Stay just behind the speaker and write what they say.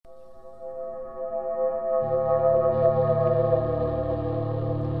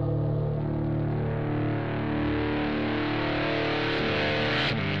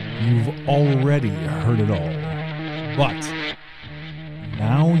You've already heard it all. But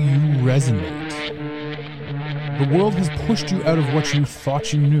now you resonate. The world has pushed you out of what you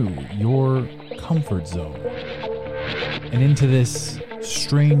thought you knew, your comfort zone, and into this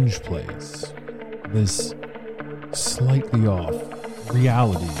strange place, this slightly off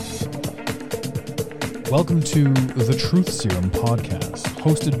reality. Welcome to the Truth Serum podcast,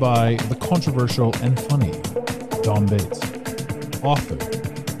 hosted by the controversial and funny Don Bates, author,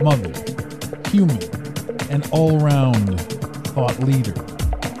 mother, human, and all-round thought leader.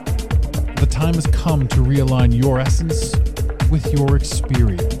 The time has come to realign your essence with your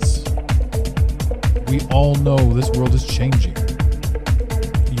experience. We all know this world is changing.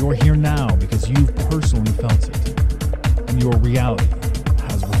 You're here now because you've personally felt it, and your reality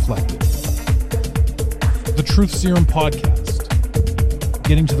has reflected. The Truth Serum podcast,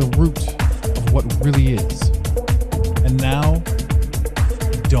 getting to the root of what really is. And now,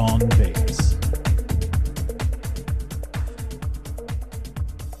 Don Bates.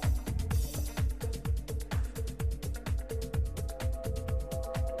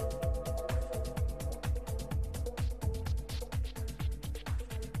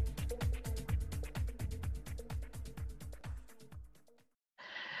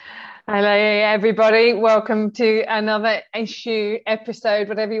 Hello, everybody. Welcome to another episode,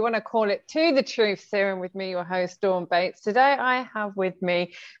 whatever you want to call it, to the Truth Serum with me, your host, Dawn Bates. Today, I have with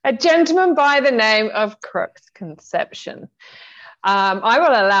me a gentleman by the name of Crux Conception. I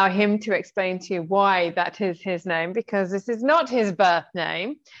will allow him to explain to you why that is his name, because this is not his birth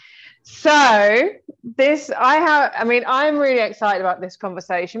name. So I'm really excited about this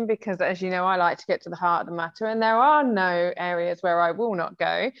conversation because, as you know, I like to get to the heart of the matter, and there are no areas where I will not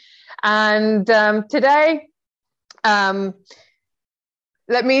go. And today, let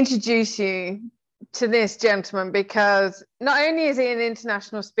me introduce you to this gentleman, because not only is he an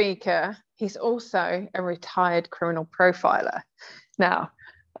international speaker, he's also a retired criminal profiler. Now,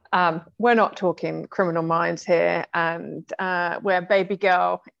 we're not talking Criminal Minds here, and where baby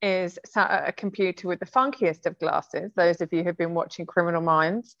girl is sat at a computer with the funkiest of glasses, those of you who've been watching Criminal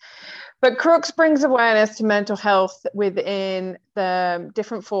Minds. But Crux brings awareness to mental health within the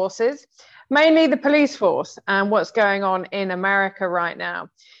different forces, mainly the police force, and what's going on in America right now.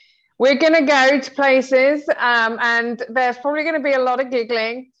 We're going to go to places, and there's probably going to be a lot of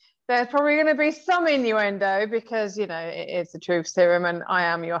giggling. There's probably going to be some innuendo because, you know, it is the Truth Serum and I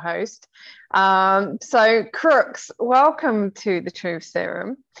am your host. So, Crux, welcome to the Truth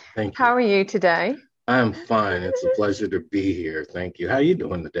Serum. Thank you. How are you today? I'm fine. It's a pleasure to be here. Thank you. How are you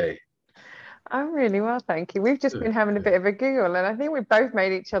doing today? I'm really well, thank you. We've just been having a bit of a giggle, and I think we both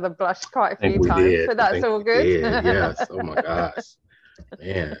made each other blush quite a few times, but that's all good. Yes. Oh, my gosh.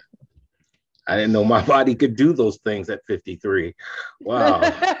 Man. I didn't know my body could do those things at 53. Wow.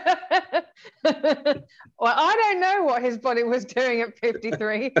 Well, I don't know what his body was doing at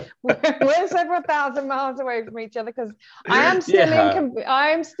 53. We're several thousand miles away from each other, because I am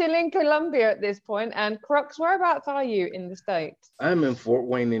still in Colombia at this point. And Crux, whereabouts are you in the States? I'm in Fort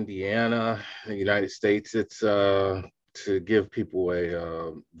Wayne, Indiana, the United States. It's to give people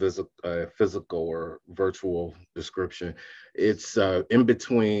a physical or virtual description. It's in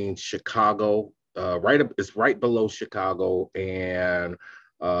between Chicago, it's right below Chicago and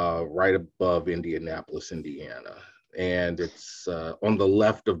right above Indianapolis, Indiana. And it's on the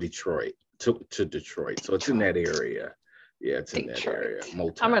left of Detroit to Detroit. So it's in that area. Yeah, it's in that area.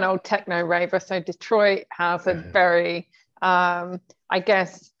 Motown. I'm an old techno raver, so Detroit has a very, I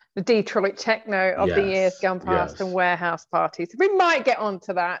guess, the Detroit techno of the years gone past, and warehouse parties. We might get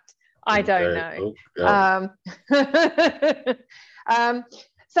onto that. I don't know.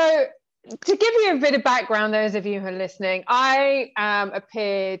 So to give you a bit of background, those of you who are listening, I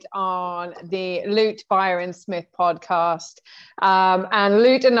appeared on the Lute Byron Smith podcast, and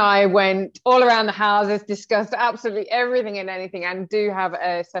Lute and I went all around the houses, discussed absolutely everything and anything, and do have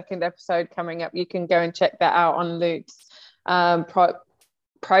a second episode coming up. You can go and check that out on Lute's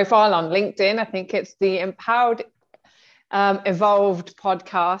profile on LinkedIn. I think it's the Empowered Evolved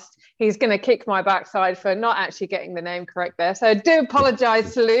podcast. He's going to kick my backside for not actually getting the name correct there. So I do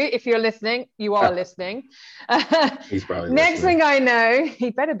apologize to Lou if you're listening. You are listening. He's probably Next listening. thing I know, he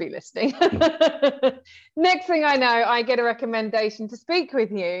better be listening. Next thing I know, I get a recommendation to speak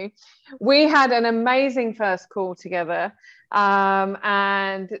with you. We had an amazing first call together.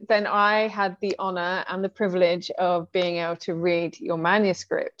 And then I had the honor and the privilege of being able to read your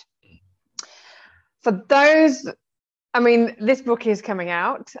manuscript. For those, I mean, this book is coming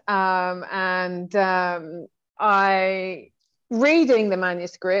out, reading the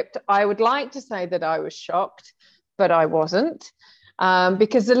manuscript, I would like to say that I was shocked, but I wasn't.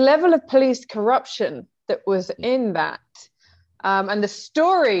 because the level of police corruption that was in that, and the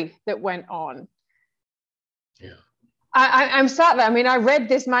story that went on. Yeah. I'm sat there. I mean, I read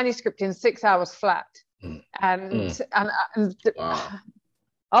this manuscript in 6 hours flat. And Wow.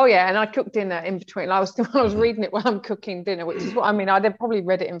 Oh yeah, and I cooked dinner in between. I was reading it while I'm cooking dinner, which is what I mean. I'd have probably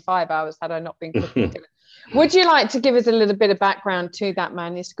read it in 5 hours had I not been cooking dinner. Would you like to give us a little bit of background to that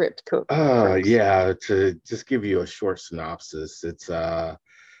manuscript, Cook? Yeah, to just give you a short synopsis. It's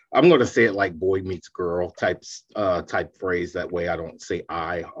I'm going to say it like boy meets girl type phrase. That way I don't say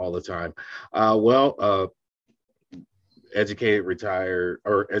I all the time. Educated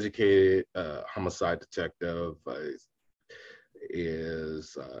homicide detective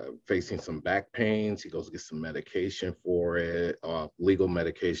is facing some back pains. He goes to get some medication for it, legal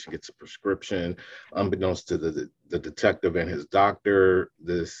medication, gets a prescription. Unbeknownst to the detective and his doctor,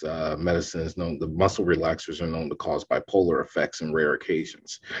 this medicine is known, the muscle relaxers are known to cause bipolar effects in rare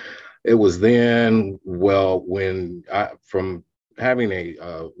occasions. It was then, when from having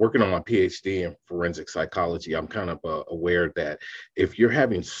working on my PhD in forensic psychology, I'm kind of aware that if you're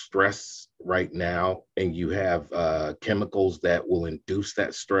having stress right now and you have chemicals that will induce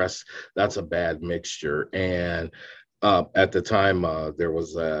that stress, that's a bad mixture. And at the time, there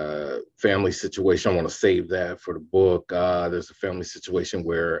was a family situation. I want to save that for the book. There's a family situation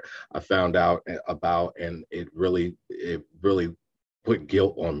where I found out about, and it really put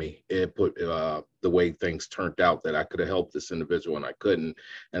guilt on me. It put the way things turned out, that I could have helped this individual and I couldn't,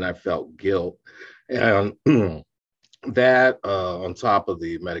 and I felt guilt. And that on top of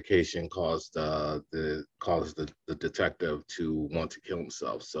the medication caused the detective to want to kill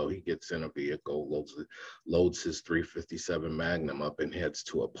himself. So he gets in a vehicle, loads his .357 Magnum up and heads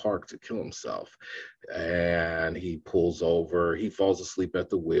to a park to kill himself. And he pulls over, he falls asleep at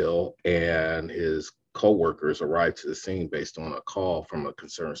the wheel, and his co-workers arrive to the scene based on a call from a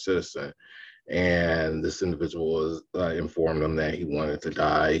concerned citizen. And this individual was informed him that he wanted to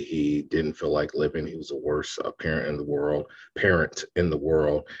die. He didn't feel like living. He was the worst parent in the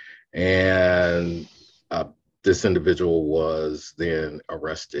world. And this individual was then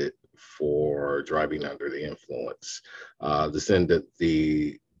arrested for driving under the influence.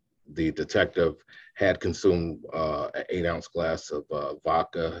 The detective had consumed an 8-ounce glass of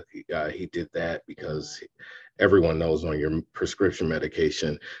vodka. He did that because everyone knows on your prescription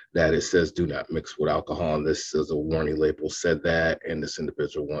medication that it says do not mix with alcohol. And this is a warning label said that, and this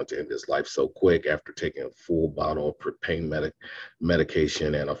individual wanted to end his life so quick after taking a full bottle of pain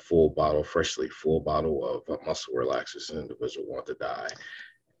medication and a freshly full bottle of muscle relaxers. This individual wanted to die.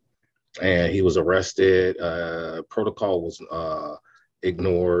 And he was arrested. Protocol was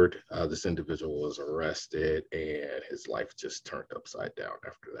ignored. This individual was arrested, and his life just turned upside down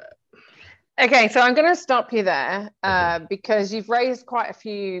after that. Okay, so I'm going to stop you there because you've raised quite a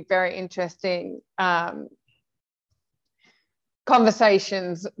few very interesting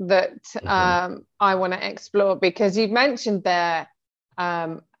conversations that I want to explore, because you've mentioned there,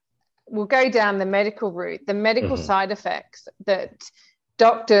 we'll go down the medical route, the medical side effects that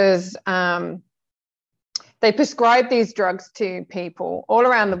doctors, they prescribe these drugs to people all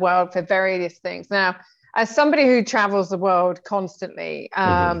around the world for various things. Now, as somebody who travels the world constantly,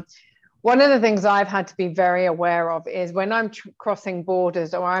 one of the things I've had to be very aware of is when I'm crossing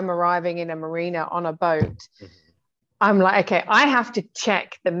borders or I'm arriving in a marina on a boat, I'm like, okay, I have to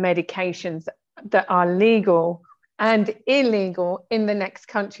check the medications that are legal and illegal in the next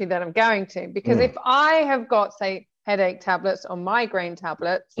country that I'm going to. Because if I have got, say, headache tablets or migraine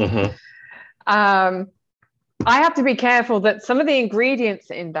tablets, I have to be careful that some of the ingredients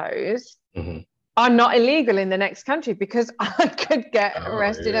in those are not illegal in the next country, because I could get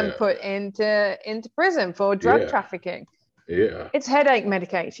arrested and put into prison for drug trafficking. It's headache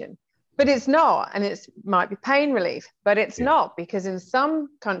medication, but it's not. And it might be pain relief, but it's not, because in some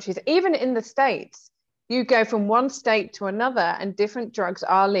countries, even in the States, you go from one state to another and different drugs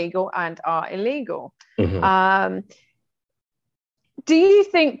are legal and are illegal. Do you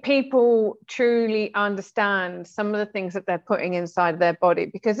think people truly understand some of the things that they're putting inside their body?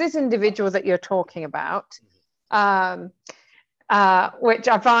 Because this individual that you're talking about, which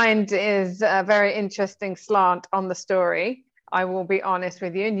I find is a very interesting slant on the story, I will be honest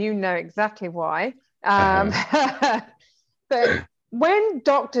with you, and you know exactly why. But when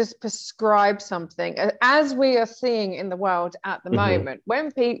doctors prescribe something, as we are seeing in the world at the moment,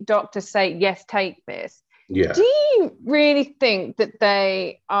 when doctors say, yes, take this, do you really think that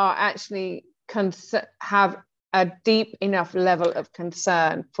they are actually have a deep enough level of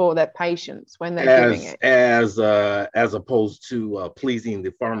concern for their patients when they're giving it. As opposed to pleasing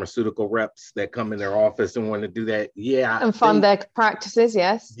the pharmaceutical reps that come in their office and want to do that. Yeah. And fund their practices,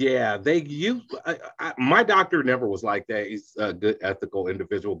 yes. Yeah, my doctor never was like that. He's a good ethical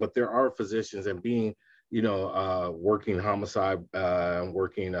individual, but there are physicians, and being, working homicide,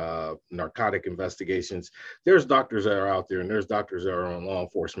 working narcotic investigations, there's doctors that are out there, and there's doctors that are on law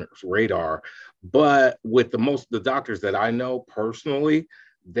enforcement's radar. But with the doctors that I know personally,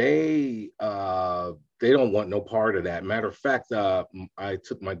 they don't want no part of that. Matter of fact, I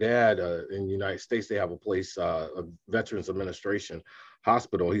took my dad in the United States. They have a place, a Veterans Administration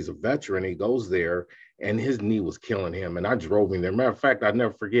hospital. He's a veteran. He goes there, and his knee was killing him. And I drove him there. Matter of fact, I'll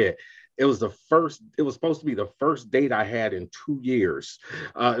never forget. It was supposed to be the first date I had in 2 years.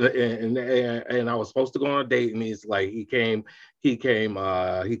 And I was supposed to go on a date, and he's like, he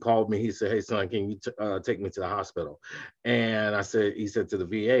called me. He said, "Hey son, can you take me to the hospital?" And he said to the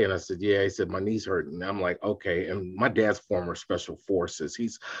VA, and I said, "Yeah." He said, "My knee's hurting." And I'm like, "Okay." And my dad's former special forces.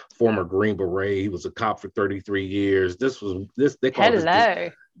 He's former Green Beret. He was a cop for 33 years. They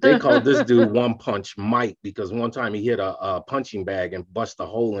called this dude One Punch Mike, because one time he hit a punching bag and bust a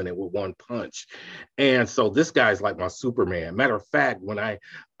hole in it with one punch. And so this guy's like my Superman. Matter of fact, when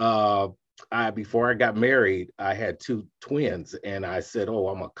before I got married, I had 2 twins, and I said, "Oh,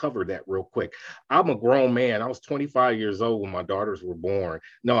 I'm gonna cover that real quick." I'm a grown man. I was 25 years old when my daughters were born.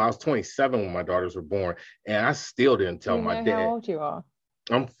 No, I was 27 when my daughters were born, and I still didn't tell my dad. How old you are?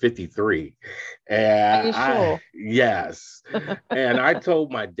 I'm 53. And are you sure? Yes. And I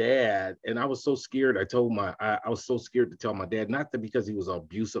told my dad, and I was so scared. I was so scared to tell my dad, not that because he was an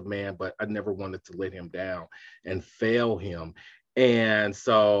abusive man, but I never wanted to let him down and fail him. And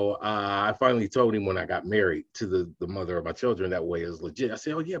so I finally told him when I got married to the mother of my children. That way is legit. I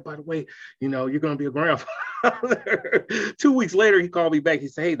said, "Oh yeah, by the way, you're going to be a grandfather." 2 weeks later, he called me back. He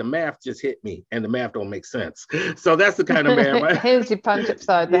said, "Hey, the math just hit me, and the math don't make sense." So that's the kind of man. Here's your punch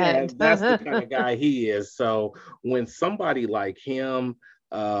upside the head. That's the kind of guy he is. So when somebody like him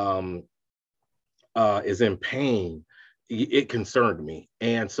is in pain, it concerned me.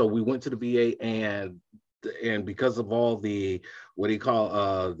 And so we went to the VA, and because of all the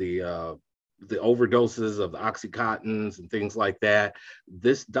the overdoses of the Oxycontins and things like that,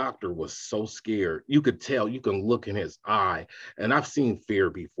 this doctor was so scared. You could tell, you can look in his eye. And I've seen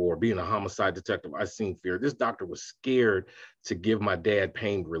fear before. Being a homicide detective, I've seen fear. This doctor was scared to give my dad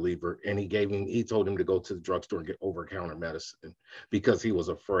pain reliever, and he told him to go to the drugstore and get over-the-counter medicine because he was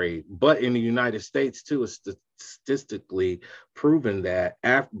afraid. But in the United States too, it's statistically proven that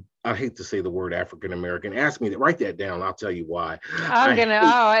I hate to say the word African American. Ask me that. Write that down. I'll tell you why.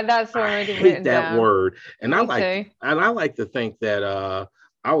 That's already written down. That word, and I like to think that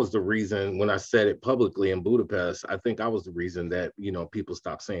I was the reason when I said it publicly in Budapest. I think I was the reason that people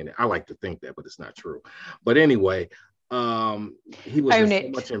stopped saying it. I like to think that, but it's not true. But anyway, he was so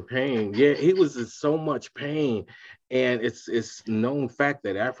much in pain. Yeah, he was in so much pain, and it's known fact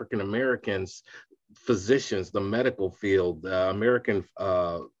that African Americans, physicians, the medical field, American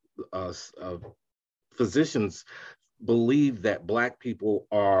physicians believe that Black people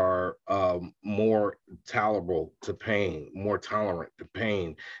are more tolerant to pain,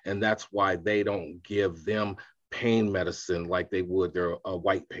 and that's why they don't give them pain medicine like they would a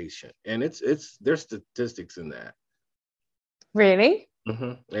white patient. And there's statistics in that. Really?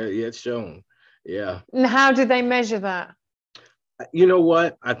 Mm-hmm. Yeah, it's shown. Yeah. And how did they measure that? You know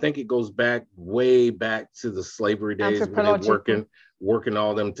what? I think it goes way back to the slavery days when they're working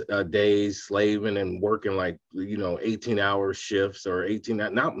all them days, slaving and working 18-hour shifts or 18.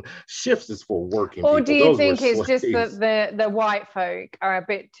 Not shifts is for working. Or do you think it's just that the white folk are a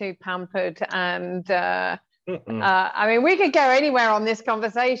bit too pampered and? I mean, we could go anywhere on this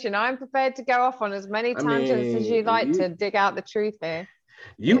conversation. I'm prepared to go off on as many tangents as you'd like to dig out the truth here.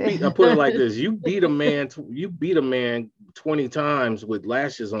 I put it like this: you beat a man 20 times with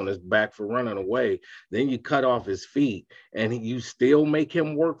lashes on his back for running away. Then you cut off his feet, and you still make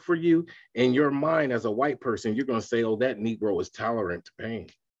him work for you. In your mind, as a white person, you're going to say, "Oh, that Negro is tolerant to pain.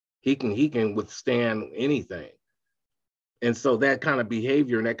 He can withstand anything." And so that kind of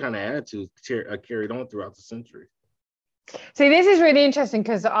behavior and that kind of attitude carried on throughout the century. See, this is really interesting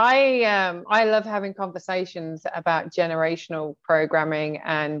because I love having conversations about generational programming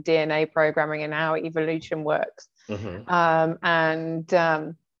and DNA programming and how evolution works. Mm-hmm.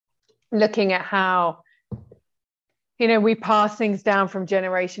 And looking at how, we pass things down from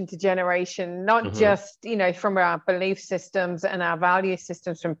generation to generation, not mm-hmm. just, from our belief systems and our value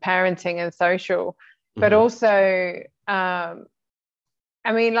systems from parenting and social, but mm-hmm. also,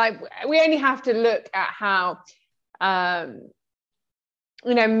 we only have to look at how men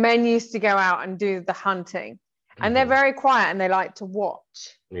used to go out and do the hunting, and they're very quiet and they like to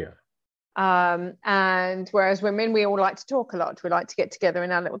watch. Yeah. And whereas women, we all like to talk a lot. We like to get together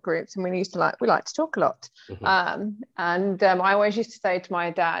in our little groups, and we like to talk a lot. I always used to say to my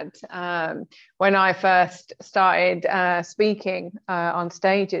dad, when I first started speaking on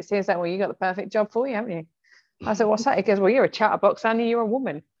stages, he was like, well, you got the perfect job for you, haven't you? I said, what's that? He goes, well, you're a chatterbox and you're a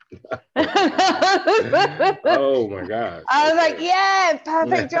woman. Oh my gosh. I was like, yeah,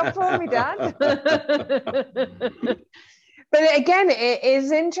 perfect job for me, Dad. But again, it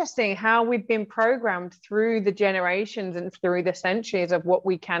is interesting how we've been programmed through the generations and through the centuries of what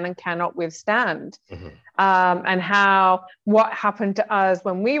we can and cannot withstand. And how what happened to us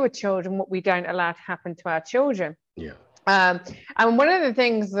when we were children, what we don't allow to happen to our children. Yeah. And one of the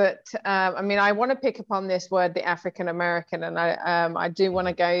things that, I want to pick up on this word, the African American, and I do want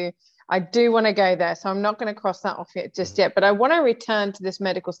to go there. So I'm not going to cross that off just yet, but I want to return to this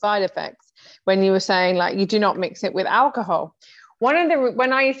medical side effects when you were saying, like, you do not mix it with alcohol.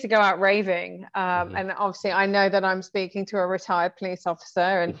 When I used to go out raving, and obviously I know that I'm speaking to a retired police officer,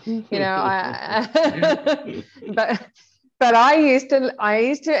 and, but I used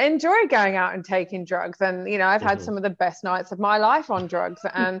to enjoy going out and taking drugs, and I've had some of the best nights of my life on drugs.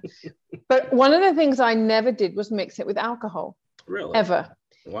 But one of the things I never did was mix it with alcohol. Really? Ever.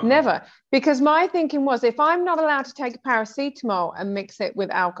 Wow. Never. Because my thinking was, if I'm not allowed to take paracetamol and mix it with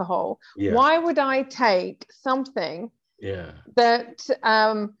alcohol, why would I take something that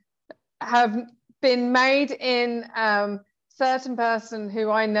have been made in certain person who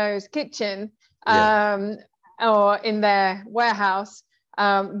I know's kitchen, or in their warehouse?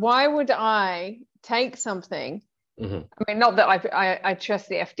 Why would I take something? I mean, not that I trust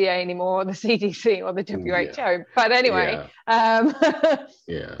the FDA anymore, or the CDC, or the WHO, but anyway.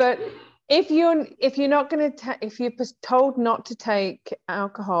 But if you're told not to take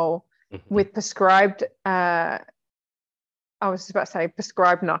alcohol with prescribed, I was about to say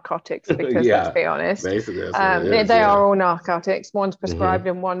prescribed narcotics, because let's be honest, they are all narcotics. One's prescribed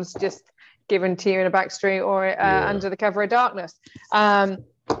and one's just given to you in a back street or under the cover of darkness. But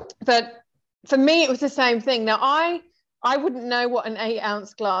for me, it was the same thing. Now, I wouldn't know what an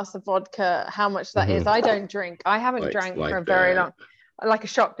 8-ounce glass of vodka, how much that is. I don't drink. I haven't drank for a very long, like a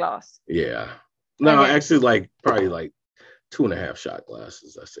shot glass. Yeah. No, actually, probably 2.5 shot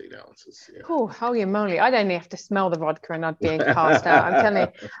glasses. That's 8 ounces. Yeah. Oh, holy moly. I'd only have to smell the vodka and I'd be passed out. I'm telling you.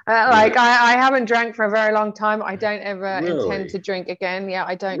 I haven't drank for a very long time. I don't ever intend to drink again. Yeah,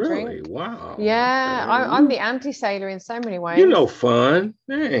 I don't drink. Wow. Yeah, I'm the anti-sailor in so many ways. You're no fun.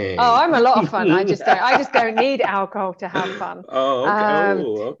 Dang. Oh, I'm a lot of fun. I just don't need alcohol to have fun. Oh, okay.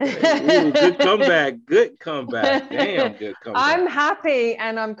 Ooh, good comeback. Good comeback. Damn, good comeback. I'm happy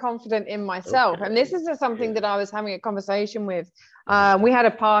and I'm confident in myself. Okay. And this is something that I was having a conversation with. We had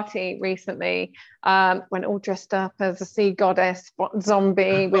a party recently, went all dressed up as a sea goddess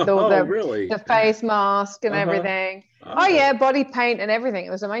zombie with all the face mask and everything. Oh yeah, body paint and everything. It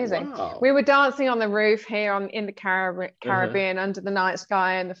was amazing. Wow. We were dancing on the roof here in the Caribbean under the night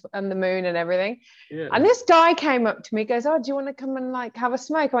sky and the moon and everything. Yeah. And this guy came up to me, goes, "Oh, do you want to come and have a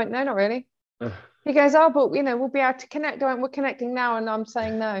smoke?" I went, "No, not really." He goes, "Oh, but we'll be able to connect." I went, "We're connecting now," and I'm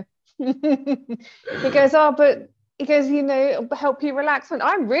saying no. He goes, "Oh, but." He goes, help you relax. And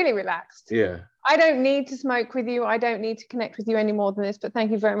I'm really relaxed. Yeah. I don't need to smoke with you. I don't need to connect with you any more than this, but thank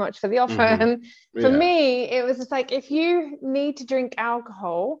you very much for the offer. And for me, it was just like, if you need to drink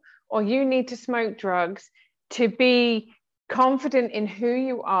alcohol or you need to smoke drugs to be confident in who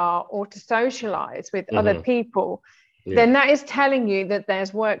you are or to socialize with other people, then that is telling you that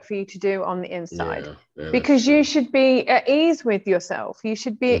there's work for you to do on the inside, because you should be at ease with yourself. You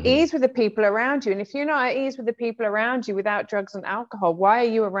should be at ease with the people around you. And if you're not at ease with the people around you without drugs and alcohol, why are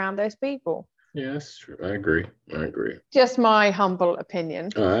you around those people? Yeah, that's true. I agree. Just my humble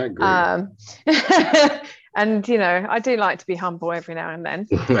opinion. Oh, I agree. And, I do like to be humble every now and then.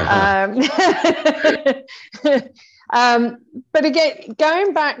 But again,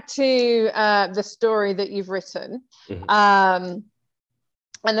 going back to the story that you've written, and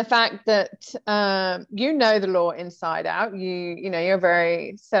the fact that the law inside out, you're a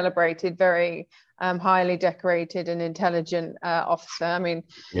very celebrated, very highly decorated and intelligent officer. I mean,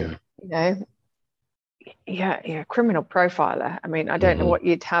 you're a criminal profiler. I mean, I don't know what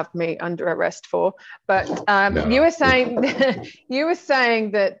you'd have me under arrest for, but you were saying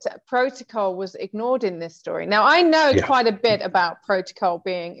that protocol was ignored in this story. Now, I know quite a bit about protocol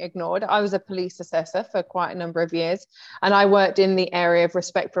being ignored. I was a police assessor for quite a number of years, and I worked in the area of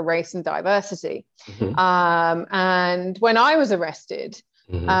respect for race and diversity. And when I was arrested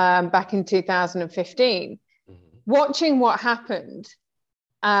back in 2015, watching what happened,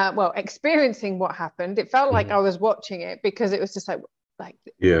 experiencing what happened, it felt like I was watching it, because it was just like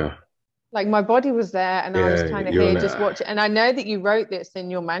yeah, like my body was there, and I was kind of here just watching. And I know that you wrote this in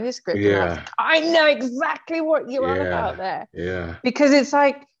your manuscript, and I was like, I know exactly what you're on about there. Yeah, because it's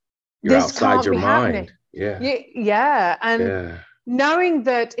like, you're this outside can't your be happening. mind. Yeah, yeah. And yeah. knowing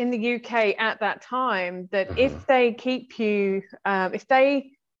that in the UK at that time, that if they keep you, if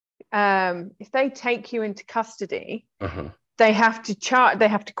they take you into custody, they have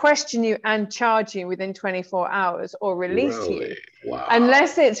to question you and charge you within 24 hours or release you. Wow.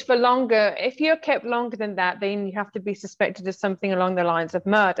 Unless it's for longer. If you're kept longer than that, then you have to be suspected of something along the lines of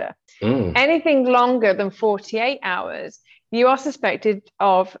murder. Anything longer than 48 hours, you are suspected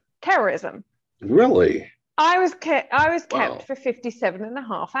of terrorism. Really? I was kept for 57 and a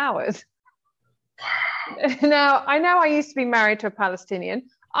half hours. Wow. Now, I know I used to be married to a Palestinian.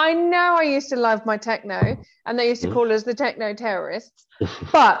 I know I used to love my techno, and they used to call us the techno terrorists.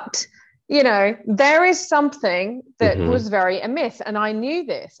 But, there is something that was very amiss, and I knew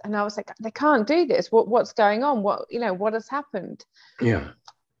this. And I was like, they can't do this. What's going on? What has happened? Yeah.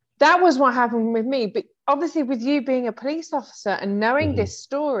 That was what happened with me. But obviously, with you being a police officer and knowing this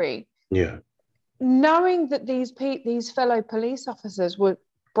story, knowing that these fellow police officers were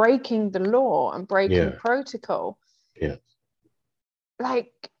breaking the law and breaking protocol,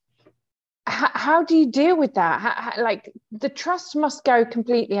 like, how do you deal with that? Like, the trust must go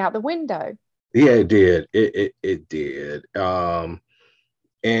completely out the window. Yeah, it did. It did. And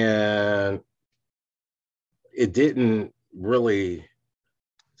it didn't really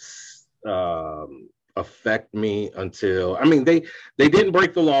affect me until, they didn't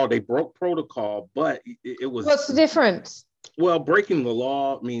break the law. They broke protocol, but it was. What's the difference? Well, breaking the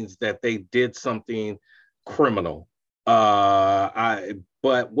law means that they did something criminal.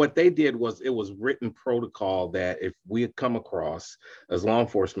 But what they did was, it was written protocol that if we had come across, as law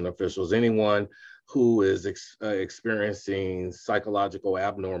enforcement officials, anyone who is experiencing psychological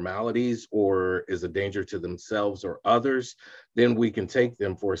abnormalities or is a danger to themselves or others, then we can take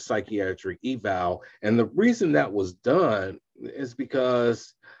them for a psychiatric eval. And the reason that was done is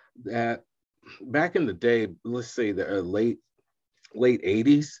because that back in the day, let's say the late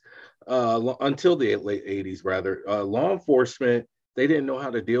 80s, until the late 80s, rather, law enforcement, they didn't know how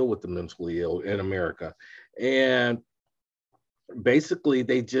to deal with the mentally ill in America. And basically,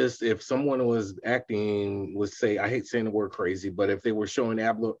 they just, if someone was acting, let's say, I hate saying the word crazy, but if they were showing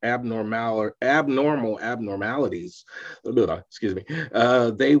abnormal abnormalities, excuse me,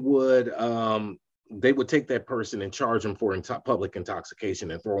 they would take that person and charge them for public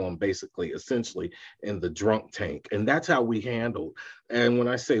intoxication and throw them essentially in the drunk tank. And that's how we handled. And when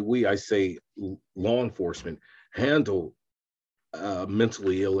I say we, I say law enforcement handled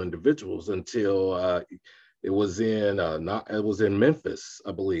mentally ill individuals until it was in Memphis,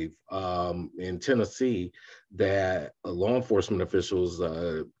 I believe, in Tennessee, that law enforcement officials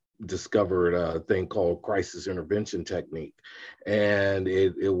discovered a thing called crisis intervention technique, and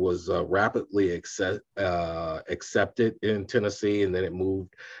it was rapidly accepted in Tennessee, and then it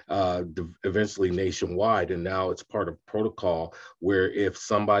moved eventually nationwide, and now it's part of protocol, where if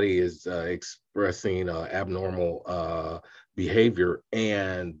somebody is expressing abnormal behavior,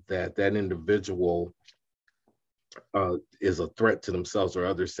 and that individual is a threat to themselves or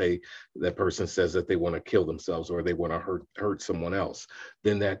others, say that person says that they want to kill themselves or they want to hurt someone else,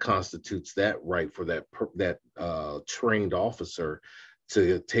 then that constitutes that right for that trained officer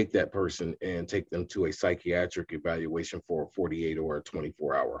to take that person and take them to a psychiatric evaluation for a 48 or a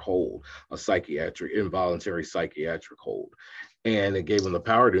 24-hour hold, a involuntary psychiatric hold. And it gave them the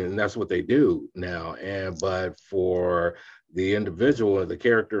power to, and that's what they do now. But for the individual and the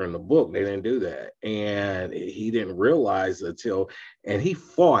character in the book, they didn't do that. And he didn't realize and he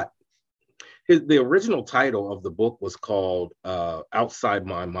fought. The original title of the book was called Outside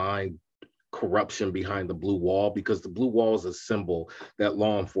My Mind, Corruption Behind the Blue Wall, because the blue wall is a symbol that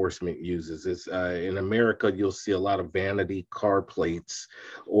law enforcement uses. It's in America, you'll see a lot of vanity car plates,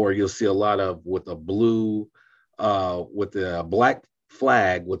 or you'll see a lot of with a black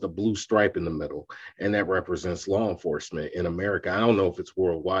flag with a blue stripe in the middle, and that represents law enforcement in America. I don't know if it's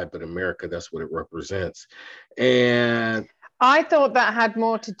worldwide, but in America, that's what it represents. And I thought that had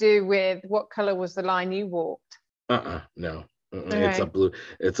more to do with what color was the line you walked. No. Okay.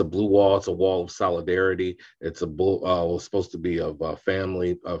 It's a blue wall. It's a wall of solidarity. It's supposed to be of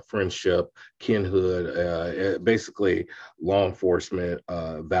family, friendship, kinhood, basically law enforcement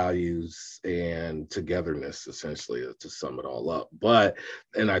values and togetherness, essentially, to sum it all up. I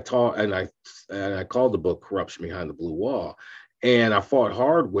called the book Corruption Behind the Blue Wall, and I fought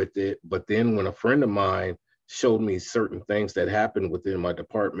hard with it. But then when a friend of mine showed me certain things that happened within my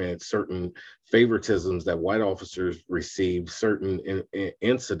department, certain favoritisms that white officers received, certain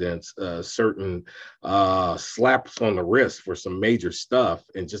incidents, certain slaps on the wrist for some major stuff,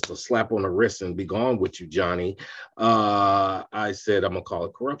 and just a slap on the wrist and be gone with you, Johnny. I said, I'm gonna call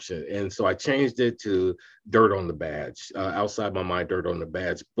it corruption. And so I changed it to dirt on the badge, outside my mind, dirt on the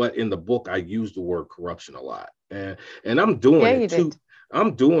badge. But in the book, I use the word corruption a lot. And I'm doing it too.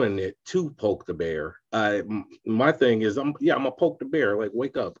 I'm doing it to poke the bear. My thing is, I'm gonna poke the bear. Like,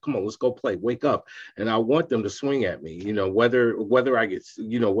 wake up, come on, let's go play. Wake up, and I want them to swing at me. You know, whether I get,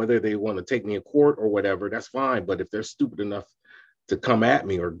 you know, whether they want to take me in court or whatever, that's fine. But if they're stupid enough to come at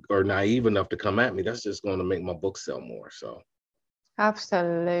me, or naive enough to come at me, that's just going to make my book sell more. So,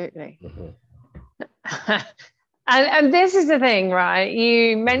 absolutely. And this is the thing, right?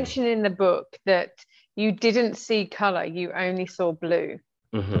 You mentioned in the book that you didn't see color, you only saw blue.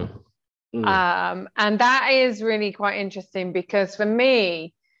 And that is really quite interesting, because for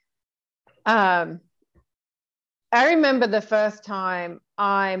me, I remember the first time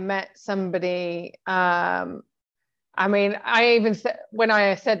I met somebody. I mean, I even said, when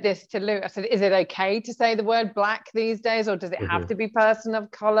I said this to Luke, I said, is it okay to say the word black these days, or does it have to be person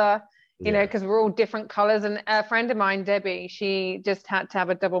of color? You know, because we're all different colors. And a friend of mine, Debbie, she just had to have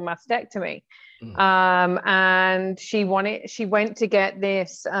a double mastectomy. And she went to get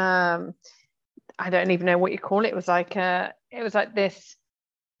this, I don't even know what you call it. It was like this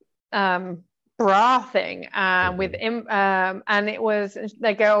bra thing with and it was,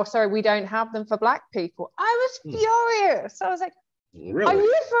 they go, oh, sorry, we don't have them for black people. I was furious. I was like, really? Are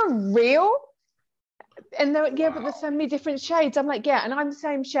you for real? And they're like, yeah, but there's so many different shades. I'm like, yeah, and I'm the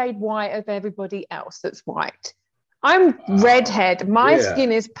same shade white as everybody else that's white. I'm redhead. My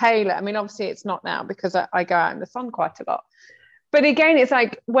skin is paler. I mean, obviously it's not now because I go out in the sun quite a lot. But again, it's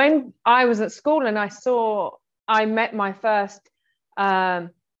like when I was at school and I met my first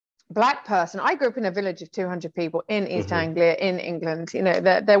black person. I grew up in a village of 200 people in East Anglia in England. You know,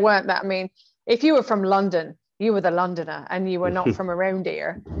 there weren't that. I mean, if you were from London, you were the Londoner and you were not from around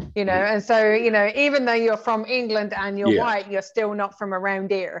here, you know. And so, you know, even though you're from England and you're white, you're still not from around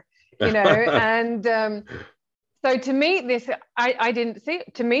here, you know. And so to me, I didn't see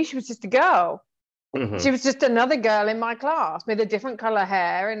it. To me, she was just a girl. She was just another girl in my class with a different color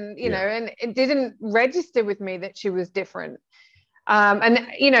hair. And, you know, and it didn't register with me that she was different. And,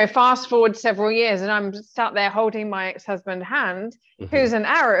 you know, fast forward several years and I'm sat there holding my ex-husband's hand, who's an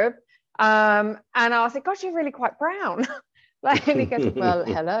Arab. And I was like, gosh, you're really quite brown. Like, and he goes, well,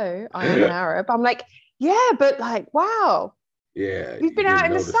 hello, I am an Arab. I'm like, yeah, but like, wow. Yeah, you've been out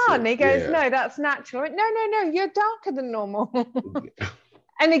in the sun. He goes, no, that's natural. No, you're darker than normal.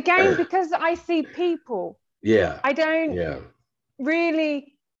 And again, because I see people, I don't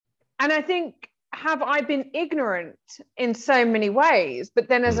really, and I think, have I been ignorant in so many ways? But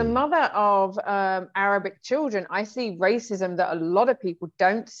then as a mother of Arabic children, I see racism that a lot of people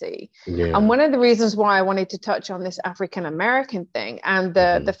don't see. And one of the reasons why I wanted to touch on this African American thing and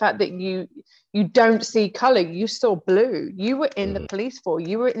the fact that you don't see color, you saw blue, you were in the police force,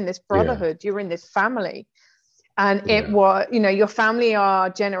 you were in this brotherhood, you were in this family. And it was, you know, your family are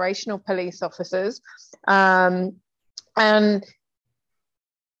generational police officers. And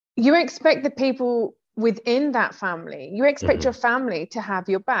you expect the people within that family, you expect your family to have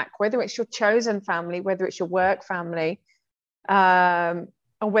your back, whether it's your chosen family, whether it's your work family, or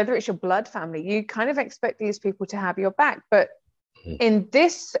whether it's your blood family. You kind of expect these people to have your back. But in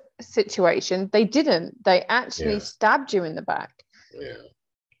this situation, they didn't. They actually stabbed you in the back.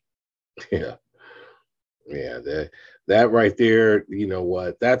 That right there, you know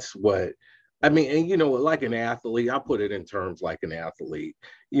what, that's what I mean. And you know, like an athlete, I'll put it in terms like an athlete,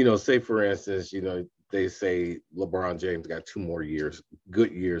 you know, say for instance, you know, they say LeBron James got 2 more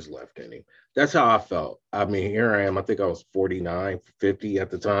good years left in him. That's how I felt. I mean, here I am, I think I was 49, 50 at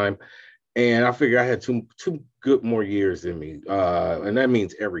the time. And I figured I had two good more years in me. And that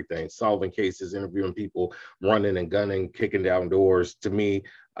means everything: solving cases, interviewing people, running and gunning, kicking down doors. To me,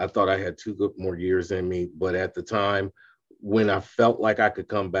 I thought I had 2 good more years in me. But at the time, when I felt like I could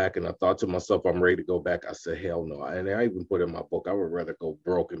come back and I thought to myself, I'm ready to go back, I said, hell no. And I even put in my book, I would rather go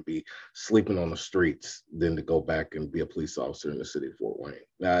broke and be sleeping on the streets than to go back and be a police officer in the city of Fort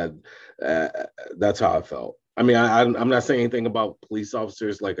Wayne. That's how I felt. I mean, I'm not saying anything about police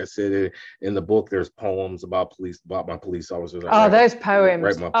officers. Like I said in the book, there's poems about my police officers. Those poems.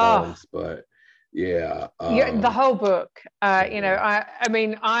 Write my poems, but the whole book. You know, I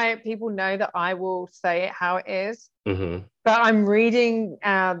mean, people know that I will say it how it is. But I'm reading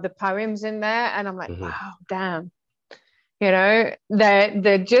the poems in there, and I'm like, wow, damn. You know,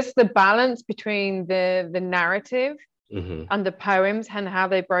 they're just the balance between the narrative and the poems and how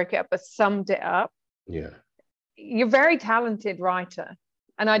they broke it up, but summed it up. Yeah. You're a very talented writer.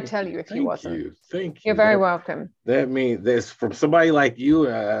 And I'd tell you if you wasn't. Thank you. You're very welcome. That means that's from somebody like you,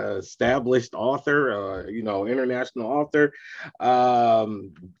 established author, international author.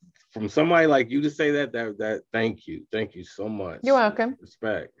 From somebody like you to say that thank you so much. You're welcome.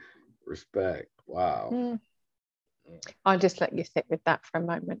 Respect. Wow. I'll just let you sit with that for a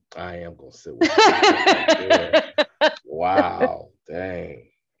moment. I am gonna sit with that. Wow. Dang.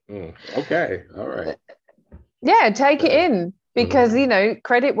 Okay. All right. Yeah, take it in. Because,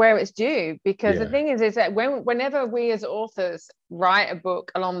 credit where it's due. Because the thing is that whenever we as authors write a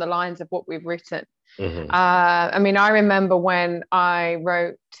book along the lines of what we've written, I remember when I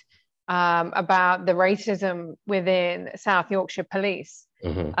wrote about the racism within South Yorkshire Police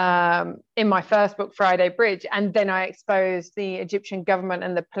in my first book, Friday Bridge, and then I exposed the Egyptian government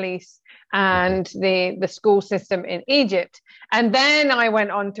and the police and the school system in Egypt, and then I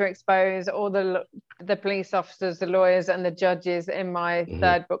went on to expose all the police officers, the lawyers, and the judges in my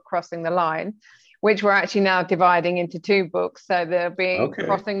third book, Crossing the Line, which we're actually now dividing into 2 books. So there'll be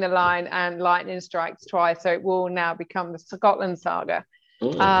Crossing the Line and Lightning Strikes Twice. So it will now become the Scotland Saga.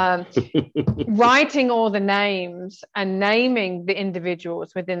 Writing all the names and naming the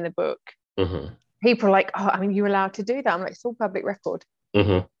individuals within the book. People are like, you're allowed to do that. I'm like, it's all public record.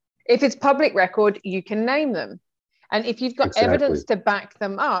 If it's public record, you can name them. And if you've got evidence to back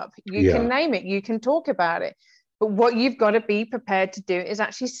them up, you can name it, you can talk about it. But what you've got to be prepared to do is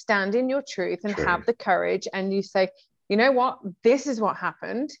actually stand in your truth and have the courage. And you say, you know what, this is what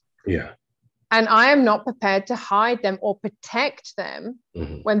happened. Yeah. And I am not prepared to hide them or protect them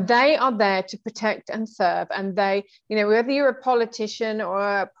when they are there to protect and serve. And they, whether you're a politician or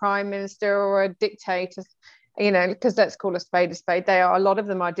a prime minister or a dictator, because let's call a spade, a lot of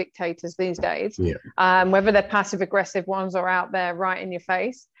them are dictators these days, whether they're passive aggressive ones or out there right in your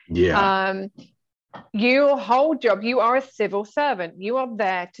face. Your whole job, you are a civil servant. You are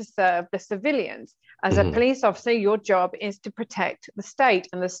there to serve the civilians. As a police officer, your job is to protect the state,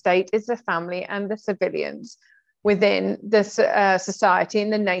 and the state is the family and the civilians within the society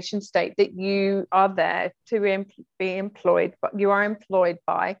and the nation state that you are there to be employed, but you are employed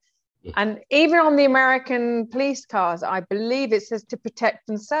by. And even on the American police cars, I believe it says to protect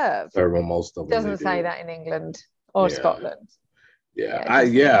and serve. Most of them doesn't say that in England or Scotland.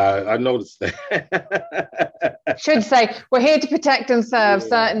 I noticed that. Should say we're here to protect and serve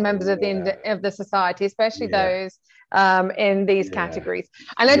certain members of the society, especially those in these categories.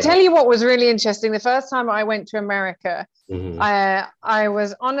 And I tell you what was really interesting. The first time I went to America, I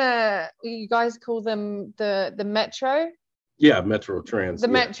was on you guys call them the metro. Yeah, Metro Trans. The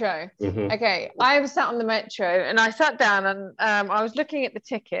Metro. Okay, I was sat on the Metro and I sat down and I was looking at the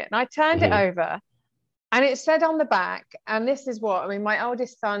ticket and I turned it over and it said on the back, and this is my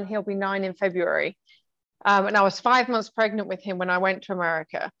oldest son, he'll be 9 in February. And I was 5 months pregnant with him when I went to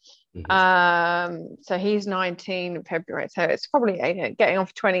America. So he's 19 in February. So it's probably getting on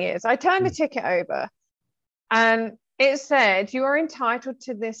for 20 years. I turned the ticket over and it said, you are entitled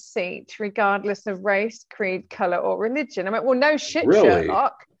to this seat regardless of race, creed, color, or religion. I went, well, no shit, really?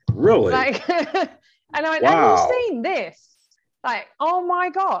 Sherlock. Really? Like, and I went, have you seen this? Like, oh my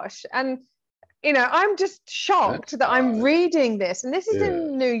gosh. And, I'm just shocked that I'm reading this. And this is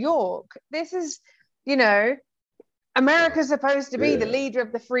in New York. This is, America's supposed to be the leader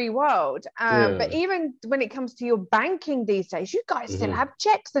of the free world. But even when it comes to your banking these days, you guys still have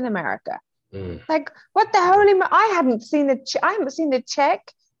checks in America. Like, what the hell? I haven't seen the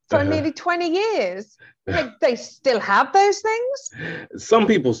check for nearly 20 years. Like, they still have those things? Some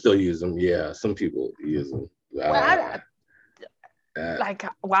people still use them. Yeah, some people use them.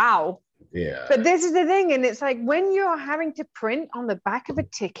 Wow. Yeah. But this is the thing. And it's like when you're having to print on the back of a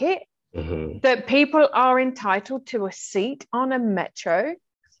ticket that people are entitled to a seat on a metro,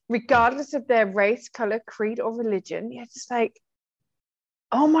 regardless of their race, color, creed, or religion, you're just like,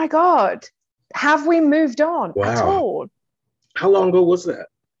 oh my God. Have we moved on at all? How long ago was that?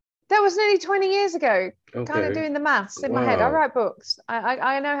 That was nearly 20 years ago. Okay. Kind of doing the maths in my head. I write books.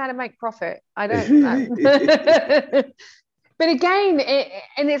 I know how to make profit. I don't. But again,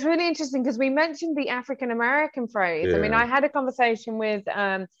 it's really interesting because we mentioned the African-American phrase. Yeah. I mean, I had a conversation with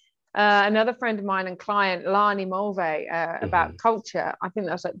another friend of mine and client, Lani Mulvey, about culture. I think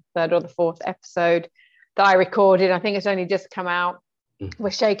that was like the 3rd or the 4th episode that I recorded. I think it's only just come out. We're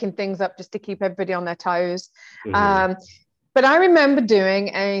shaking things up just to keep everybody on their toes. But I remember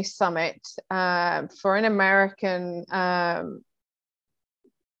doing a summit for an American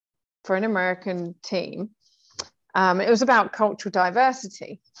team. It was about cultural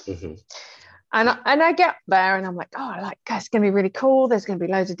diversity. Mm-hmm. And I get there and I'm like, oh, it's going to be really cool. There's going to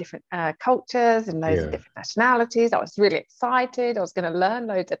be loads of different cultures and loads of different nationalities. I was really excited. I was going to learn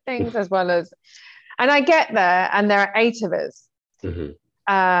loads of things as well as, and I get there and there are 8 of us. Mm-hmm.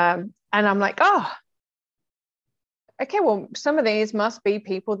 And I'm like, oh, okay, well, some of these must be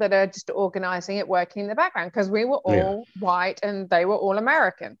people that are just organizing it, working in the background, because we were all white and they were all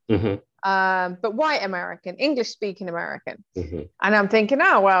American. Mm-hmm. But white American, English speaking American. Mm-hmm. And I'm thinking,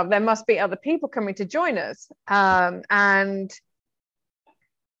 oh, well, there must be other people coming to join us. And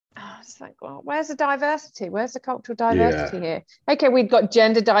I was like, well, where's the diversity? Where's the cultural diversity here? Okay, we've got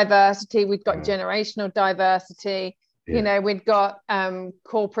gender diversity, we've got generational diversity, you know, we've got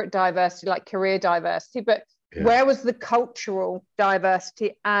corporate diversity, like career diversity, but where was the cultural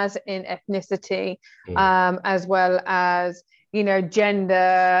diversity, as in ethnicity, as well as, you know,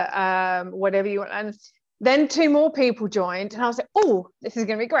 gender, whatever you want. And then 2 more people joined, and I was like, oh, this is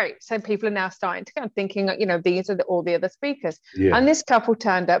going to be great. So people are now starting to come thinking, you know, these are all the other speakers. And this couple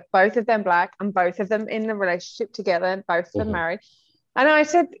turned up, both of them Black and both of them in a relationship together, and both of them married. And I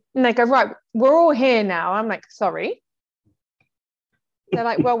said, and they go, right, we're all here now. I'm like, sorry. They're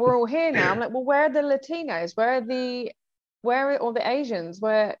like, well, we're all here now. I'm like, well, where are the Latinos? Where are all the Asians?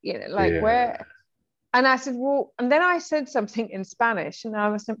 Where, you know, like where? And I said, well, and then I said something in Spanish, and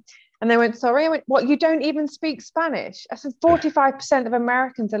and they went, sorry. I went, what? You don't even speak Spanish? I said, 45% of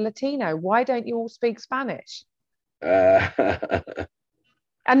Americans are Latino. Why don't you all speak Spanish? And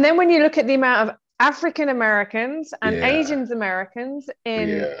then when you look at the amount of African Americans and Asian Americans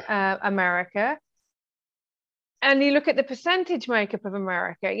in America, and you look at the percentage makeup of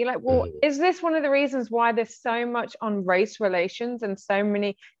America, you're like, well, is this one of the reasons why there's so much on race relations and so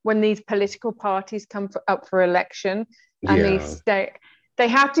many, when these political parties come up for election and they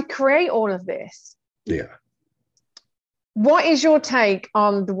have to create all of this? What is your take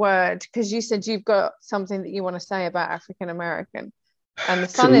on the word? Because you said you've got something that you want to say about African American, and the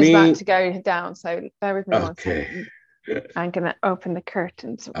sun is about to go down, so bear with me one second. I'm going to open the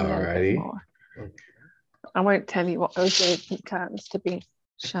curtains a little bit more. I won't tell you what those are, curtains to be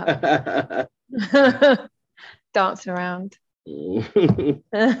shut. Dance around.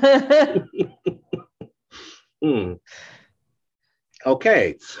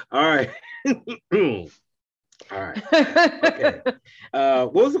 Okay. All right. All right. Okay.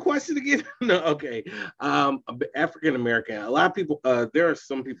 What was the question again? No. Okay. African American. A lot of people. There are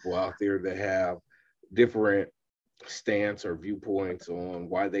some people out there that have different stance or viewpoints on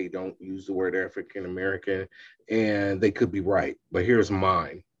why they don't use the word African American, and they could be right, but here's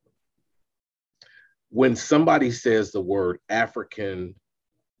mine. When somebody says the word African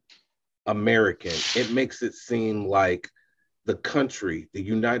American, it makes it seem like the country, the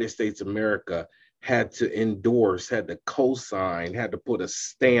United States of America, had to endorse, had to co-sign, had to put a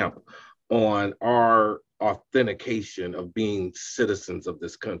stamp on our authentication of being citizens of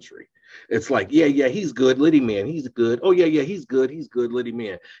this country. It's like, he's good, Liddy man, he's good. Oh, he's good, Liddy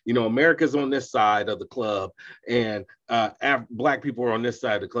man. You know, America's on this side of the club, and Black people are on this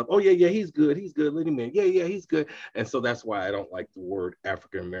side of the club. Oh, he's good, Liddy man. He's good. And so that's why I don't like the word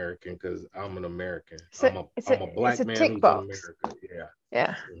African American, because I'm an American. So I'm a Black man who's in America.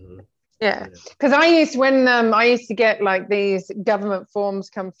 Yeah. Because I used to get like these government forms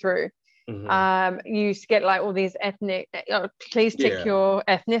come through. You used to get like all these ethnic, please tick your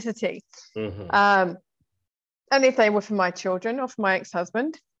ethnicity. And if they were for my children or for my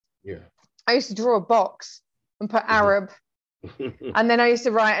ex-husband, I used to draw a box and put Arab. And then I used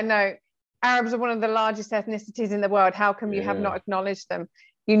to write a note. Arabs are one of the largest ethnicities in the world. How come you have not acknowledged them?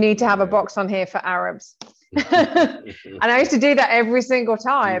 You need to have a box on here for Arabs. And I used to do that every single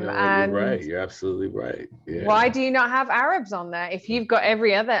time. And you're right. You're absolutely right. Why do you not have Arabs on there if you've got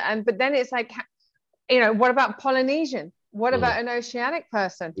every other? But then it's like, you know, what about Polynesian? What about an oceanic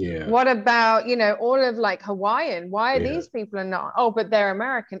person? What about, you know, all of like Hawaiian? Why are these people are not? Oh, but they're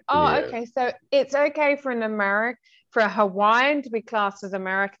American. Oh, okay. So it's okay for for a Hawaiian to be classed as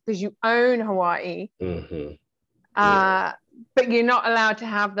American because you own Hawaii. But you're not allowed to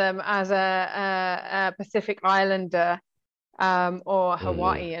have them as a Pacific Islander or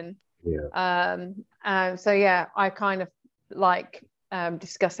Hawaiian. So I kind of like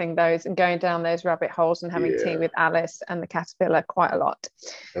discussing those and going down those rabbit holes and having tea with Alice and the caterpillar quite a lot.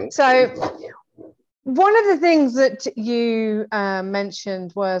 So one of the things that you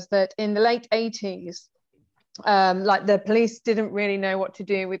mentioned was that in the late 80s, like the police didn't really know what to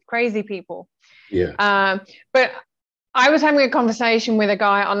do with crazy people. But I was having a conversation with a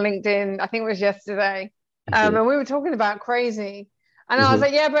guy on LinkedIn, I think it was yesterday, and we were talking about crazy. And I was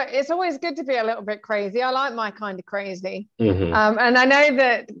like, yeah, but it's always good to be a little bit crazy. I like my kind of crazy. Mm-hmm. And I know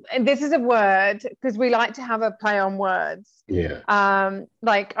that this is a word because we like to have a play on words. Yeah.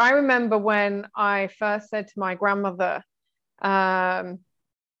 Like I remember when I first said to my grandmother, and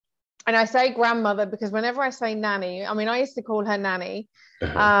I say grandmother because whenever I say nanny, I mean, I used to call her nanny,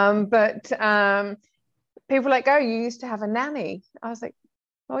 but people are like, oh, you used to have a nanny. I was like,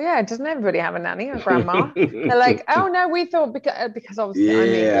 oh yeah, doesn't everybody have a nanny or grandma? They're like, oh no, we thought because obviously I'm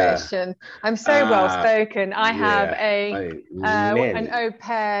English and I'm so well spoken. I have an au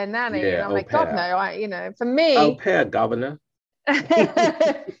pair nanny, and I'm like, God no, for me, au pair governor.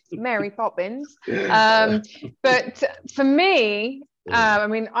 Mary Poppins. But for me, I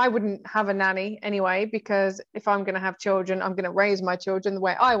mean, I wouldn't have a nanny anyway, because if I'm going to have children, I'm going to raise my children the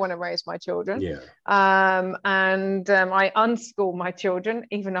way I want to raise my children. Yeah. And I unschool my children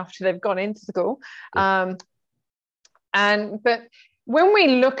even after they've gone into school. But when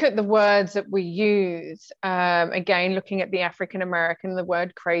we look at the words that we use, again, looking at the African American, the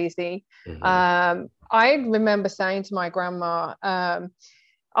word crazy, I remember saying to my grandma,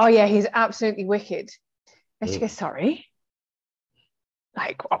 oh yeah, he's absolutely wicked. And she goes, sorry?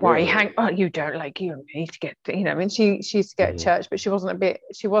 Like, why you don't, like, you need to get, I mean, she used to go to church, but she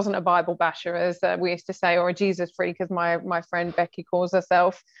wasn't a Bible basher, as we used to say, or a Jesus freak, as my friend Becky calls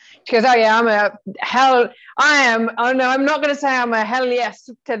herself. She goes, oh yeah, I'm not going to say I'm a hell yes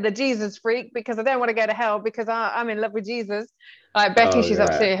to the Jesus freak, because I don't want to go to hell, because I'm in love with Jesus. Like Becky, she's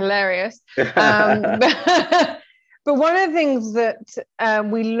absolutely hilarious. But one of the things that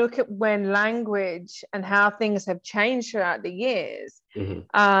we look at when language and how things have changed throughout the years,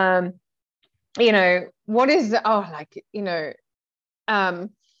 what is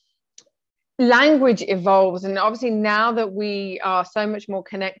language evolves. And obviously now that we are so much more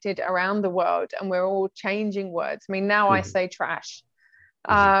connected around the world and we're all changing words. I mean, now I say trash.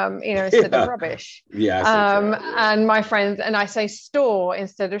 Instead of rubbish. And my friends, and I say store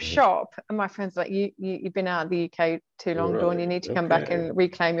instead of shop, and my friends are like, you've been out of the UK too long, Dawn, you need to come back and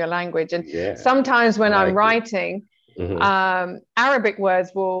reclaim your language. And sometimes when I'm writing, Arabic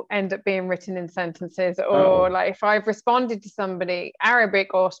words will end up being written in sentences, or like if I've responded to somebody,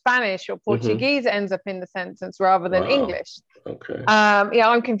 Arabic or Spanish or Portuguese ends up in the sentence rather than English.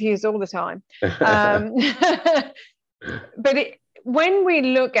 I'm confused all the time. But when we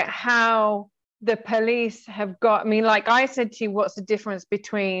look at how the police have got, I mean, like I said to you, what's the difference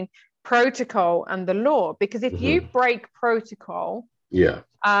between protocol and the law? Because if you break protocol,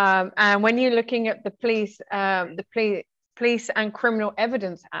 and when you're looking at the police and Criminal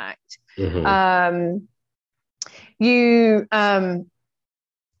Evidence Act, if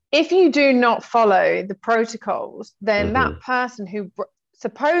you do not follow the protocols, then that person who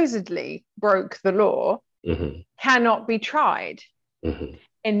supposedly broke the law cannot be tried.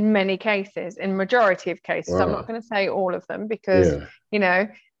 In many cases, in majority of cases. I'm not going to say all of them, because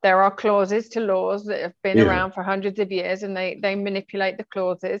there are clauses to laws that have been around for hundreds of years, and they manipulate the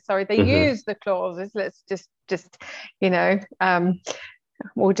clauses. Sorry, they use the clauses. Let's just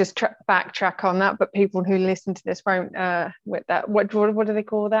we'll just backtrack on that. But people who listen to this won't with that. What do they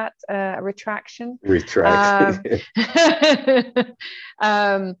call that? Retraction.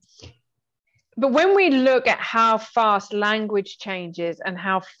 But when we look at how fast language changes and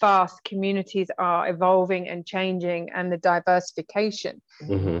how fast communities are evolving and changing, and the diversification,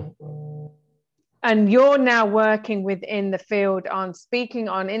 and you're now working within the field on speaking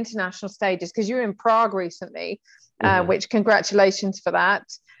on international stages, because you were in Prague recently, which congratulations for that.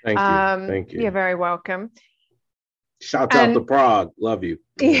 Thank you. You're very welcome. Shout out to Prague. Love you.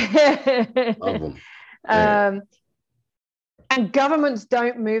 Love them. And governments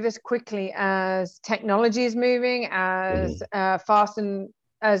don't move as quickly as technology is moving, as fast and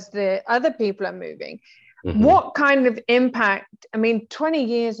as the other people are moving. What kind of impact? I mean, 20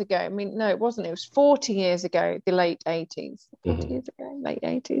 years ago, I mean, no, it wasn't. It was 40 years ago, the late 80s. 40 years ago, late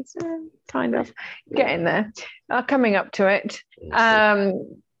 80s, kind of getting there, coming up to it.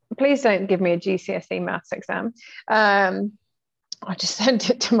 Please don't give me a GCSE maths exam. I just sent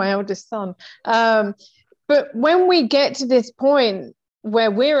it to my oldest son. But when we get to this point where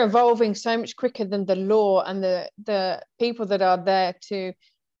we're evolving so much quicker than the law and the people that are there to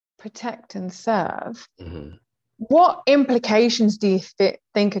protect and serve, what implications do you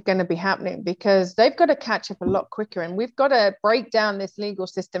think are going to be happening? Because they've got to catch up a lot quicker, and we've got to break down this legal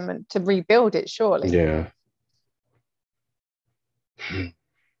system and to rebuild it, surely.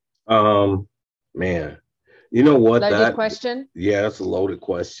 Man, you know what? Loaded question? Yeah, that's a loaded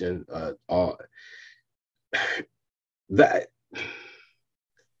question. That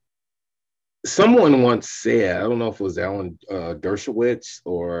Someone once said, I don't know if it was Alan Dershowitz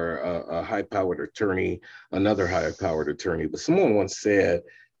or a high-powered attorney, another high-powered attorney, but someone once said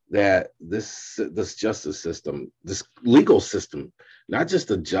that this justice system, this legal system, not just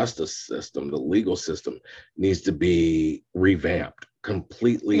the justice system, the legal system needs to be revamped,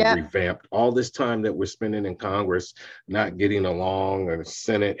 completely revamped. All this time that we're spending in Congress not getting along, or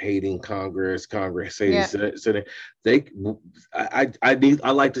Senate hating Congress hating Senate,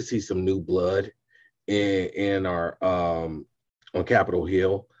 I like to see some new blood in our on Capitol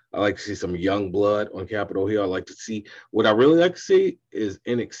Hill. I like to see some young blood on Capitol Hill. I like to see, what I really like to see is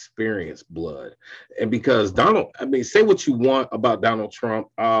inexperienced blood. And because say what you want about Donald Trump.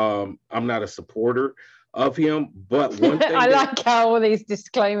 I'm not a supporter of him, but one thing I like how all these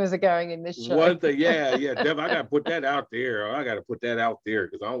disclaimers are going in this show. One thing, Dev, I gotta put that out there.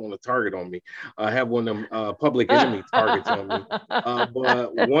 Because I don't want a target on me. I have one of them public enemy targets on me.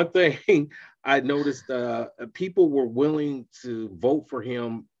 But one thing I noticed, people were willing to vote for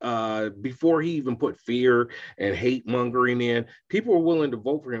him before he even put fear and hate mongering in. People were willing to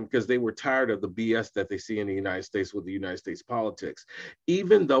vote for him because they were tired of the BS that they see in the United States with the United States politics,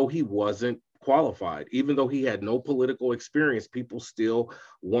 even though he wasn't qualified, even though he had no political experience. People still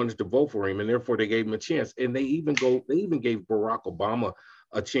wanted to vote for him, and therefore they gave him a chance. And they even gave Barack Obama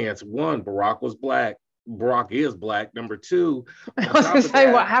a chance. One, Barack was black. Barack is black. Number two, I was going to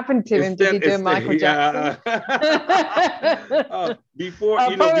say, what happened to him? Did he do Michael Jackson?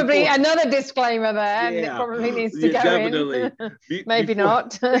 Probably another disclaimer there, and it probably needs to go definitely. in. Maybe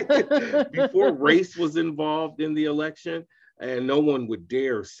not. Before race was involved in the election, and no one would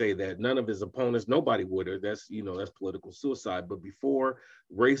dare say that. None of his opponents, nobody would. That's political suicide. But before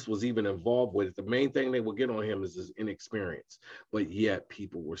race was even involved with it, the main thing they would get on him is his inexperience. But yet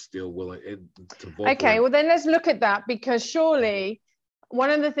people were still willing to vote. Okay, well then let's look at that, because surely one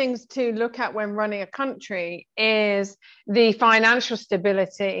of the things to look at when running a country is the financial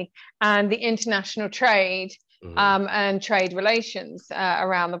stability and the international trade. And trade relations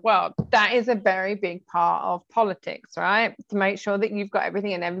around the world. That is a very big part of politics, right? To make sure that you've got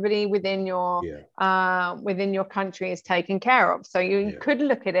everything and everybody within your country is taken care of. So you could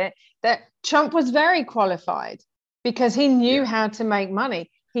look at it that Trump was very qualified because he knew how to make money.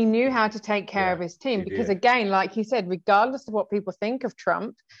 He knew how to take care of his team, because again, like he said, regardless of what people think of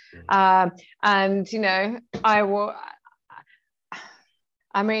Trump, what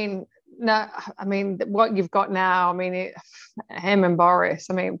you've got now, him and Boris,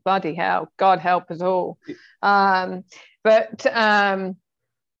 bloody hell, God help us all. But the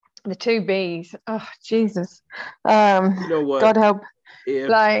two B's, oh, Jesus. You know what? God help.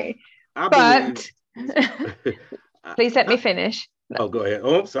 Please let me finish. Oh, go ahead.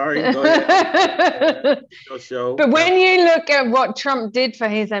 Oh, I'm sorry. Go ahead. But when you look at what Trump did for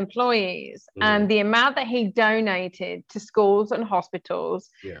his employees and the amount that he donated to schools and hospitals,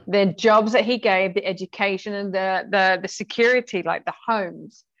 the jobs that he gave, the education and the security, like the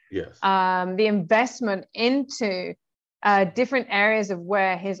homes, the investment into different areas of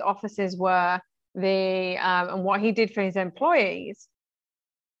where his offices were, and what he did for his employees,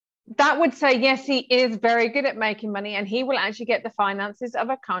 that would say, yes, he is very good at making money, and he will actually get the finances of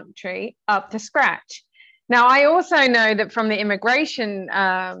a country up to scratch. Now, I also know that from the immigration,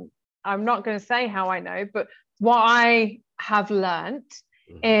 I'm not going to say how I know, but what I have learned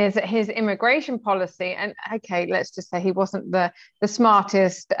is that his immigration policy, and okay, let's just say he wasn't the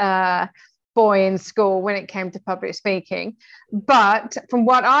smartest boy in school when it came to public speaking, but from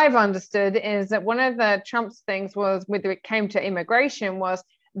what I've understood is that one of the Trump's things was, when it came to immigration, was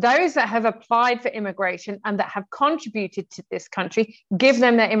those that have applied for immigration and that have contributed to this country, give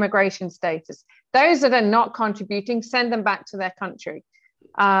them their immigration status. Those that are not contributing, send them back to their country.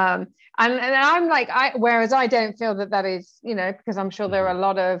 And I'm like, whereas I don't feel that is, because I'm sure there are a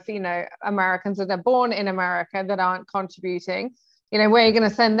lot of, Americans that are born in America that aren't contributing, where are you going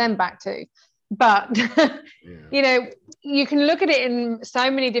to send them back to? But, you can look at it in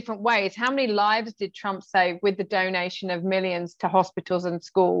so many different ways. How many lives did Trump save with the donation of millions to hospitals and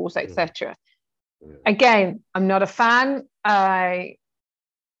schools, etc.? Again, I'm not a fan.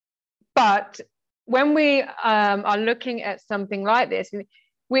 But when we are looking at something like this,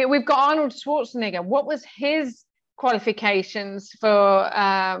 we've got Arnold Schwarzenegger. What was his qualifications for,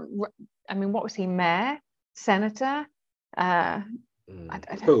 what was he, mayor, senator? I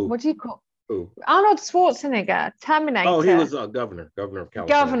don't know. What do you call? Arnold Schwarzenegger, Terminator. Oh, he was governor of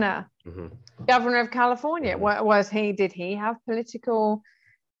California. Governor of California. Did he have political?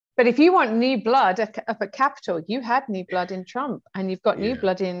 But if you want new blood up at Capitol, you had new blood in Trump, and you've got new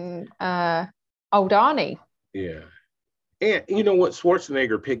blood in old Arnie. Yeah. And you know what?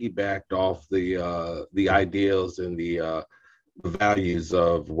 Schwarzenegger piggybacked off the ideals and the values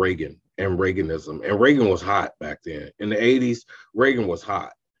of Reagan and Reaganism. And Reagan was hot back then. In the 80s, Reagan was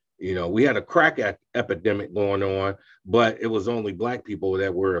hot. You know, we had a crack epidemic going on, but it was only Black people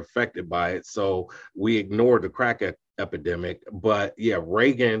that were affected by it. So we ignored the crack epidemic. But yeah,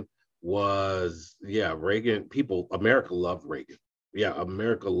 Reagan, America loved Reagan. Yeah,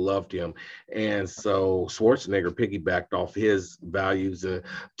 America loved him. And so Schwarzenegger piggybacked off his values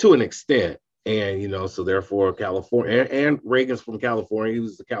to an extent. And, you know, so therefore California, and Reagan's from California. He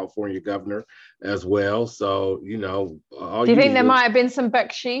was the California governor as well. So, you know, do you think there might have been some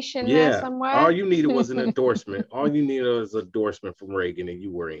baksheesh in there somewhere? All you needed was an endorsement. All you needed was an endorsement from Reagan, and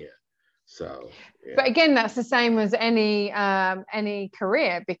you were in. So, yeah. But again, that's the same as any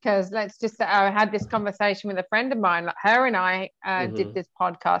career, because let's just say I had this conversation with a friend of mine. Like her and I did this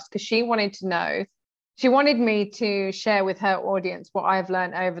podcast because she wanted to know. She wanted me to share with her audience what I've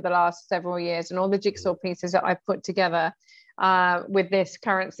learned over the last several years and all the jigsaw pieces that I've put together with this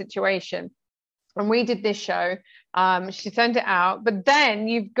current situation. And we did this show. She sent it out. But then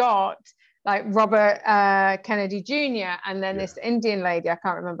you've got like Robert Kennedy Jr. and then this Indian lady, I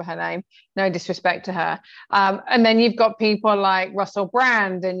can't remember her name, no disrespect to her. And then you've got people like Russell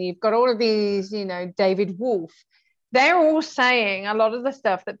Brand, and you've got all of these, you know, David Wolf. They're all saying a lot of the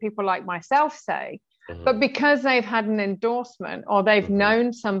stuff that people like myself say. But because they've had an endorsement or they've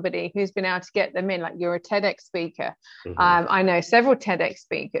known somebody who's been able to get them in, like you're a TEDx speaker. I know several TEDx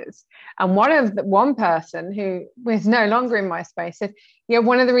speakers. And one person who is no longer in my space said, yeah,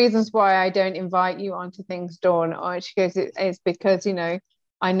 one of the reasons why I don't invite you onto things, Dawn, or she goes, it's because, you know,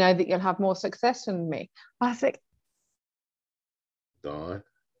 I know that you'll have more success than me. I was like, Dawn,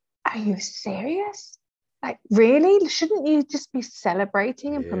 are you serious? Like, really? Shouldn't you just be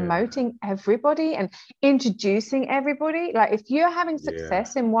celebrating and promoting everybody and introducing everybody? Like, if you're having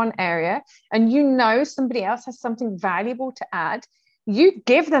success in one area and you know somebody else has something valuable to add, you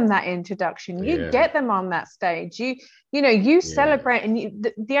give them that introduction. You get them on that stage. You celebrate.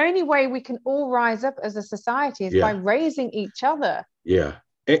 And the only way we can all rise up as a society is by raising each other. Yeah.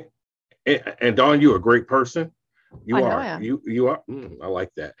 And Dawn, you're a great person. You are. I like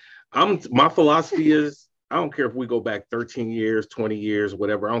that. My philosophy is, I don't care if we go back 13 years, 20 years,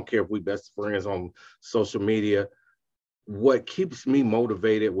 whatever. I don't care if we best friends on social media. What keeps me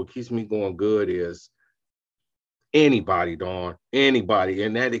motivated, what keeps me going good is anybody, Dawn, anybody.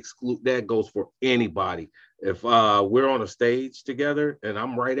 And that goes for anybody. If we're on a stage together and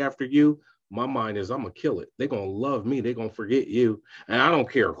I'm right after you, my mind is, I'm going to kill it. They're going to love me. They're going to forget you. And I don't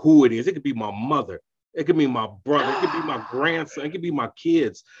care who it is. It could be my mother. It could be my brother. It could be my grandson. It could be my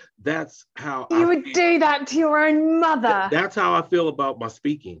kids. That's how you would do that to your own mother. That's how I feel about my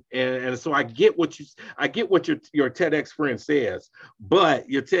speaking. And so I get what your TEDx friend says, but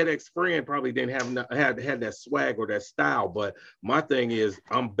your TEDx friend probably didn't have that swag or that style. But my thing is,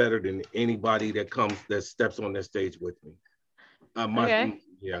 I'm better than anybody that steps on that stage with me. Okay.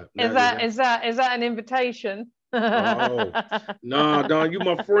 Yeah. Is that an invitation? Oh no, Don, you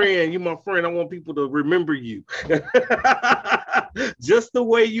my friend. I want people to remember you just the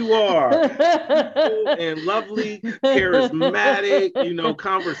way you are. Beautiful and lovely, charismatic,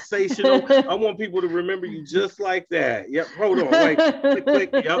 conversational. I want people to remember you just like that. Yep, hold on, wait, click.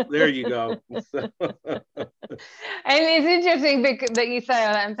 Yep, there you go. And it's interesting that you say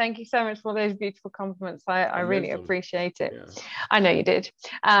that, and thank you so much for those beautiful compliments. I really appreciate it. Yeah. I know you did.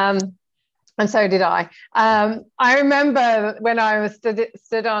 And so did I. I remember when I was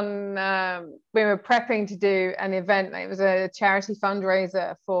stood on, we were prepping to do an event. It was a charity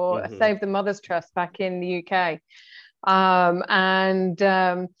fundraiser for Save the Mothers Trust back in the UK. And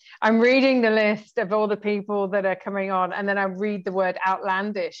I'm reading the list of all the people that are coming on, and then I read the word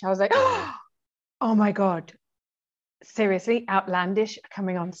outlandish. I was like, oh my God, seriously, outlandish are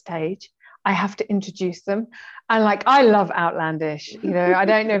coming on stage? I have to introduce them. And I love Outlandish. I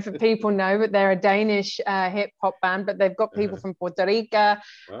don't know if people know, but they're a Danish hip hop band, but they've got people from Puerto Rico,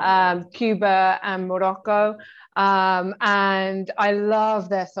 Cuba and Morocco. And I love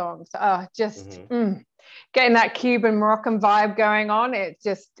their songs. Getting that Cuban Moroccan vibe going on. It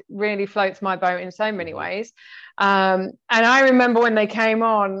just really floats my boat in so many ways. And I remember when they came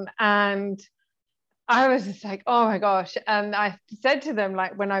on, and I was just like, oh my gosh. And I said to them,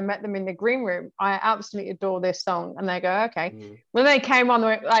 when I met them in the green room, I absolutely adore this song. And they go, okay. When they came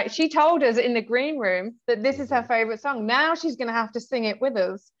on, she told us in the green room that this is her favorite song. Now she's going to have to sing it with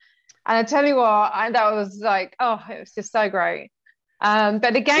us. And I tell you what, that was it was just so great.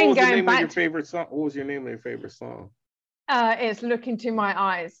 But again, what was going back. Your favorite song? What was your name of your favorite song? It's Look Into My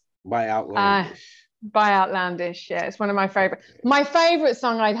Eyes. By Outlandish. by Outlandish. Yeah, it's one of my favorite. My favorite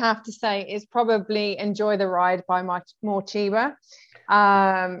song, I'd have to say, is probably "Enjoy the Ride" by Morcheeba.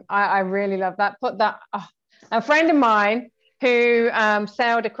 I really love that. A friend of mine who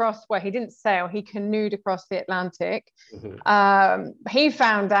sailed across, well, he didn't sail, he canoed across the Atlantic. He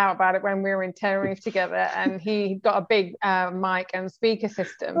found out about it when we were in Tenerife together, and he got a big mic and speaker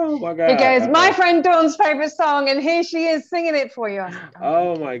system. Oh my God. He goes, my friend Dawn's favorite song, and here she is singing it for you. I was like,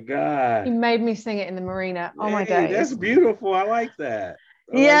 oh my God. He made me sing it in the marina. Oh my days. That's beautiful. I like that.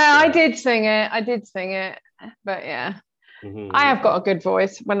 I did sing it. But yeah. I have got a good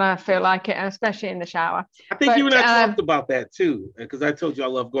voice when I feel like it, and especially in the shower. I think you and I talked about that too, because I told you I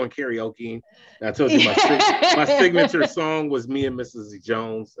love going karaoke. And I told you my signature song was "Me and Mrs.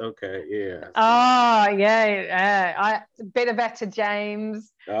 Jones." Okay, yeah. Oh yeah. A bit of Etta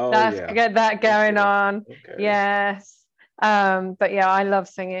James. Get that going on. Okay. Yes. But yeah, I love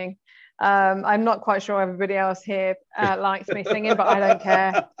singing. I'm not quite sure everybody else here likes me singing, but I don't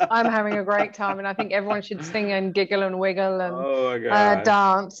care. I'm having a great time, and I think everyone should sing and giggle and wiggle and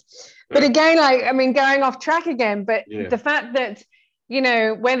dance. But again, going off track again, but the fact that,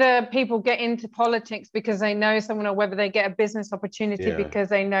 whether people get into politics because they know someone, or whether they get a business opportunity because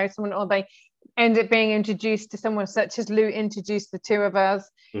they know someone, or they end up being introduced to someone such as Lou introduced the two of us,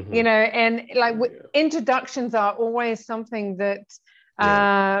 and introductions are always something that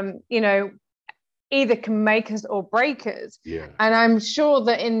either can make us or break us. And I'm sure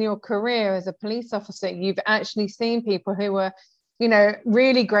that in your career as a police officer, you've actually seen people who were,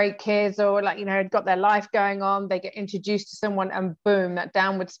 really great kids, or had got their life going on, they get introduced to someone and boom, that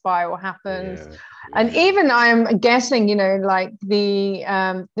downward spiral happens. And even I'm guessing,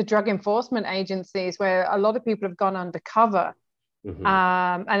 the drug enforcement agencies, where a lot of people have gone undercover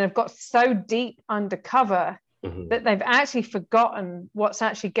and have got so deep undercover that they've actually forgotten what's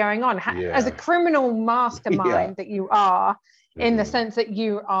actually going on. As a criminal mastermind that you are, in the sense that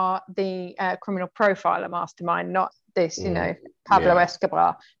you are the criminal profiler mastermind, not this, Pablo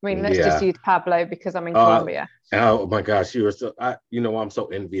Escobar. I mean, let's just use Pablo because I'm in Colombia. Oh my gosh, you were so, I'm so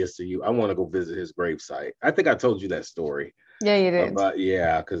envious of you. I want to go visit his gravesite. I think I told you that story. Yeah, you did. But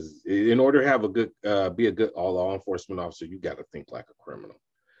because in order to have be a good law enforcement officer, you got to think like a criminal.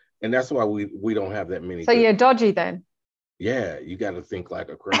 And that's why we don't have that many. So you're dodgy then? Yeah, you got to think like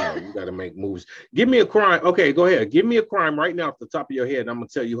a criminal. You got to make moves. Give me a crime. Okay, go ahead. Give me a crime right now off the top of your head. I'm going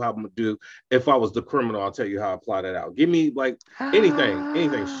to tell you how I'm going to do. If I was the criminal, I'll tell you how I apply that out. Give me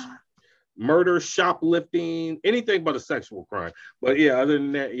anything. Murder, shoplifting, anything but a sexual crime. But other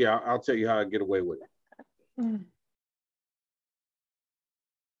than that, I'll tell you how I get away with it.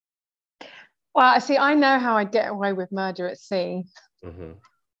 Well, see, I know how I get away with murder at sea.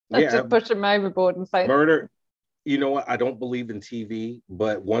 Just push them overboard and say murder. You know what? I don't believe in TV,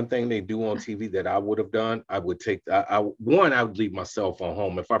 but one thing they do on TV that I would have done, I would take. I would leave my cell phone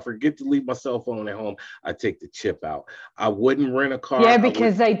home. If I forget to leave my cell phone at home, I take the chip out. I wouldn't rent a car. Yeah,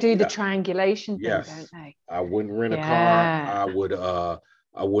 because they do the triangulation thing, don't they? I wouldn't rent a car.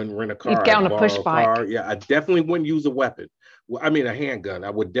 I wouldn't rent a car. You'd get on a push bike. Yeah, I definitely wouldn't use a weapon. I mean, a handgun. I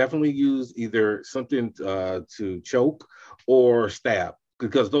would definitely use either something to choke or stab,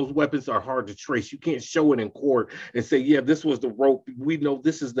 because those weapons are hard to trace. You can't show it in court and say, this was the rope. We know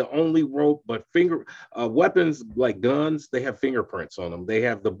this is the only rope, but weapons like guns, they have fingerprints on them.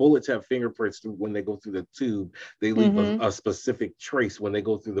 The bullets have fingerprints when they go through the tube. They leave a specific trace when they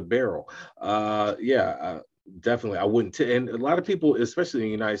go through the barrel. Definitely. I wouldn't. And a lot of people, especially in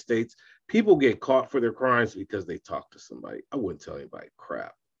the United States, people get caught for their crimes because they talk to somebody. I wouldn't tell anybody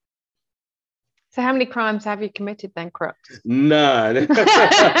crap. So how many crimes have you committed then, Crux? None.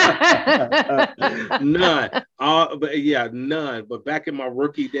 None. None. But back in my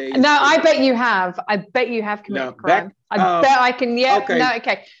rookie days. No, I bet you have. I bet you have committed crime. I bet I can. Yeah. Okay. No.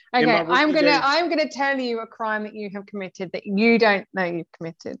 Okay. I'm gonna tell you a crime that you have committed that you don't know you've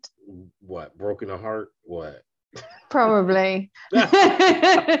committed. What? Broken a heart? What? Probably.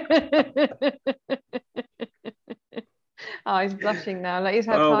 Oh, he's blushing now. Like he's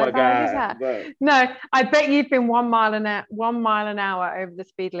had five hours. No, I bet you've been 1 mile an hour over the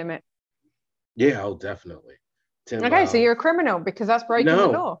speed limit. Yeah, definitely. Okay, so you're a criminal because that's breaking the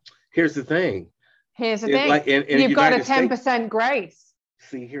law. Here's the thing. Like you've got a 10% grace.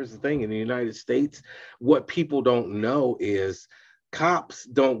 See, here's the thing. In the United States, what people don't know is cops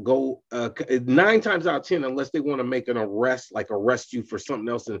don't go 9 times out of 10 unless they want to make an arrest, like arrest you for something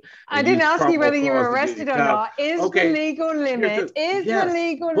else. And I didn't ask you whether you were arrested or not. Is the legal limit? The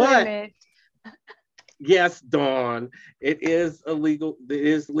legal limit? Yes, Dawn, it is illegal. There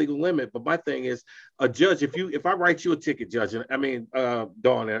is legal limit. But my thing is, a judge, if I write you a ticket, Judge,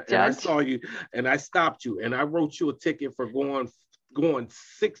 Dawn, and I saw you and I stopped you and I wrote you a ticket for going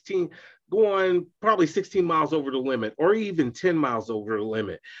probably 16 miles over the limit, or even 10 miles over the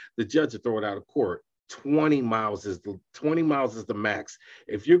limit, the judge will throw it out of court. 20 miles is the max.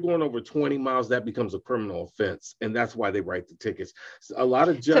 If you're going over 20 miles, that becomes a criminal offense, and that's why they write the tickets. So a lot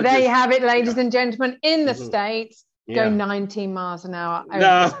of judges. So there you have it, ladies and gentlemen. In the States, go 19 miles an hour over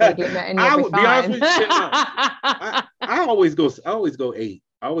the speed limit, and you'll be fine. Be honest with you, I always go 8.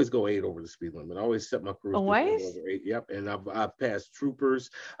 I always go 8 over the speed limit. I always set my cruise over 8. Yep. And I've passed troopers.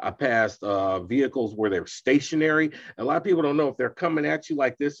 I passed vehicles where they're stationary. A lot of people don't know, if they're coming at you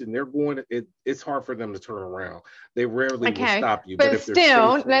like this and they're going, it's hard for them to turn around. They rarely will stop you. But if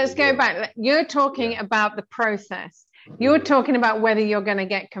still, let's go back. You're talking about the process. You're talking about whether you're going to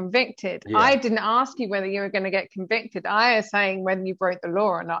get convicted. I didn't ask you whether you were going to get convicted. I was saying whether you broke the law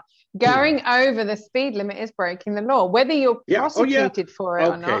or not. Going over the speed limit is breaking the law, whether you're prosecuted for it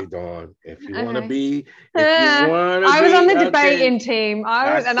or not. Okay, Dawn, if you want to be, I was on the debating team.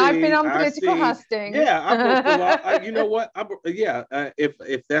 I've been on political hustling. Yeah, I broke the law. You know what?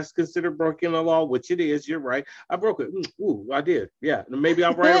 If that's considered breaking the law, which it is, you're right. I broke it. Ooh, I did. Yeah, maybe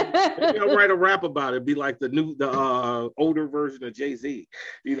I'll write a rap about it. Be like the older version of Jay-Z.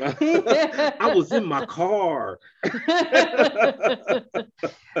 You know, I was in my car.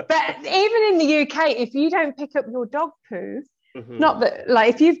 But even in the UK, if you don't pick up your dog poo, not that,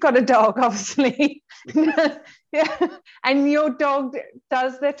 like, if you've got a dog, obviously, and your dog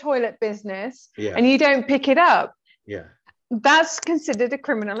does their toilet business, and you don't pick it up, that's considered a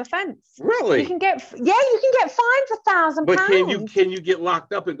criminal offence. Really? You can get fined for £1,000. But can you get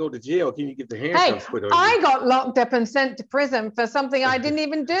locked up and go to jail? Can you get the handcuffs put on you? I got locked up and sent to prison for something I didn't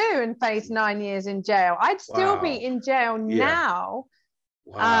even do and faced 9 years in jail. I'd still be in jail now.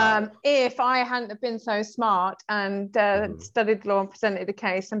 If I hadn't have been so smart and studied law and presented a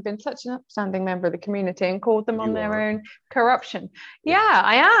case and been such an upstanding member of the community and called them on their own corruption. Yeah,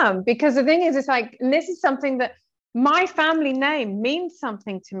 I am. Because the thing is, it's like, and this is something that my family name means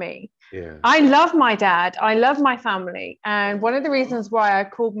something to me. Yeah. I love my dad. I love my family. And one of the reasons why I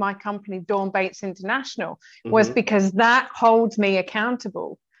called my company Dawn Bates International was because that holds me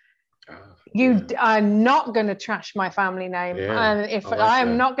accountable. You are not going to trash my family name. And if I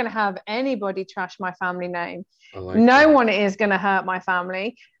am not going to have anybody trash my family name, no one is going to hurt my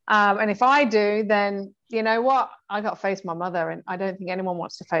family. And if I do, then you know what? I got to face my mother, and I don't think anyone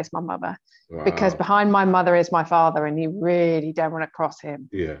wants to face my mother because behind my mother is my father, and you really don't want to cross him.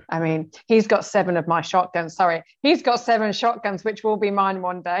 Yeah. I mean, he's got 7 of my shotguns. Sorry, he's got 7 shotguns, which will be mine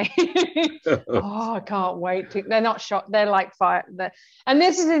one day. Oh, I can't wait to. They're not shot. They're like fire. And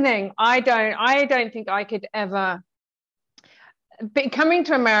this is the thing. I don't think I could ever. But coming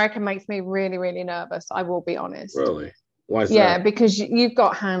to America makes me really, really nervous. I will be honest. Really. Why is that? Yeah, because you've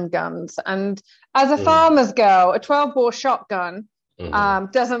got handguns, and as a farmer's girl, a 12-bore shotgun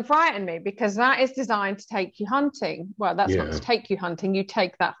doesn't frighten me because that is designed to take you hunting. Well, that's not to take you hunting. You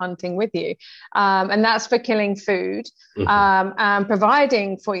take that hunting with you, and that's for killing food and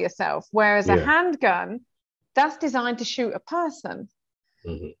providing for yourself. Whereas a handgun, that's designed to shoot a person.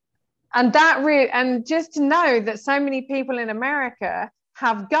 And and just to know that so many people in America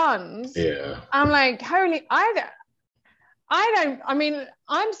have guns. Yeah, I'm like, holy, I mean,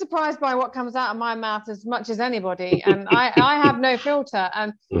 I'm surprised by what comes out of my mouth as much as anybody. And I have no filter.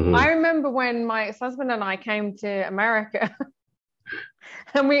 And I remember when my ex-husband and I came to America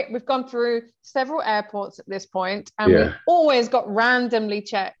and we've gone through several airports at this point, and we always got randomly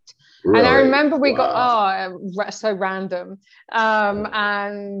checked. Really? And I remember we got, so random.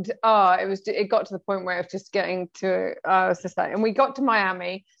 And it got to the point where it was just getting to, I was just like, and we got to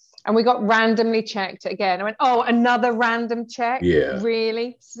Miami. And we got randomly checked again. I went, another random check? Yeah.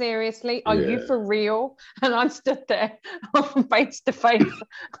 Really? Seriously? Are you for real? And I'm stood there face to face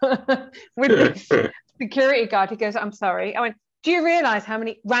with this security guard. He goes, I'm sorry. I went, do you realize how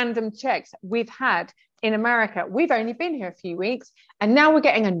many random checks we've had in America? We've only been here a few weeks, and now we're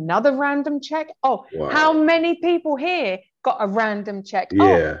getting another random check. Oh, wow. How many people here got a random check? Yeah.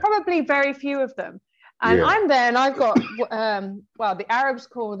 Oh, probably very few of them. And I'm there, and I've got, the Arabs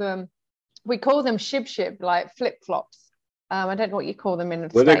we call them shib, like flip-flops. I don't know what you call them in the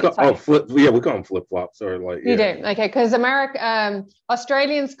States. We call them flip-flops. Or like, You do? Okay, because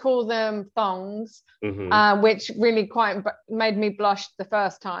Australians call them thongs, which really quite made me blush the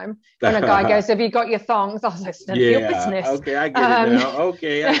first time. When a guy goes, have you got your thongs? I was like, none of your business. Okay, I get it now.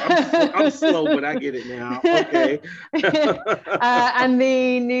 Okay, I'm slow, but I get it now. Okay. And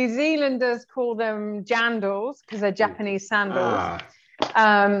the New Zealanders call them jandals because they're Japanese sandals.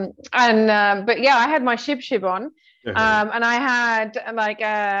 But yeah, I had my shib on. And I had like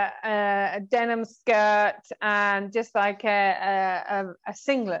a denim skirt and just like a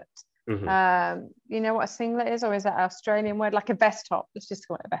singlet. You know what a singlet is, or is that an Australian word? Like a vest top. Let's just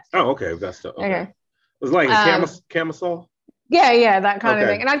call it a vest top. Oh, okay, vest top. Okay. It was like a camisole. Yeah, that kind of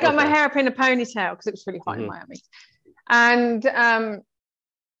thing. And I got my hair up in a ponytail because it was really hot in Miami. And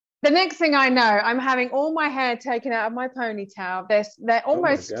the next thing I know, I'm having all my hair taken out of my ponytail. They're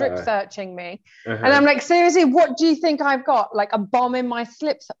almost strip searching me. And I'm like, seriously, what do you think I've got? Like a bomb in my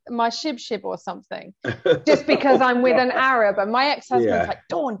shib or something? Just because I'm with an Arab. And my ex-husband's like,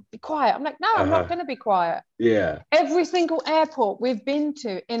 Dawn, be quiet. I'm like, no, I'm not going to be quiet. Yeah. Every single airport we've been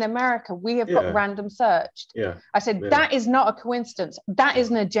to in America, we have got random searched. Yeah. I said, that is not a coincidence. That is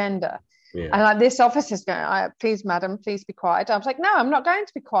an agenda. Yeah. And like this officer's going, please, madam, please be quiet. I was like, no, I'm not going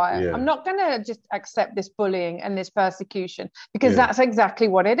to be quiet. I'm not going to just accept this bullying and this persecution because that's exactly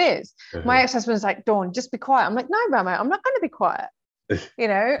what it is. My ex-husband's like, Dawn, just be quiet. I'm like, no, Mama, I'm not going to be quiet. You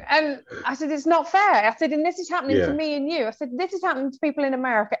know, and I said, it's not fair. I said, and this is happening to me and you. I said, this is happening to people in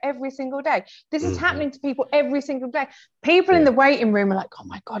America every single day. This is happening to people every single day. People in the waiting room are like, oh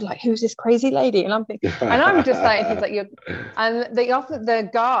my God, like who's this crazy lady? And I'm thinking, and I'm just like, he's like, and the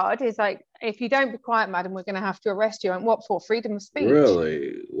guard is like, if you don't be quiet, madam, we're going to have to arrest you. And what for? Freedom of speech.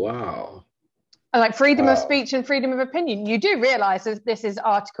 Really? Wow. And like freedom of speech and freedom of opinion. You do realize that this is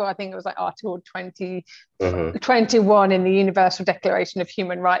article, I think it was like article 21 in the Universal Declaration of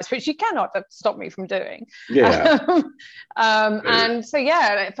Human Rights, which you cannot stop me from doing. Yeah. And so,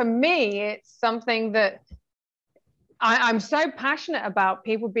 yeah, for me, it's something that I'm so passionate about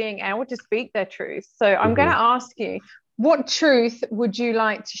people being able to speak their truth. So I'm going to ask you, what truth would you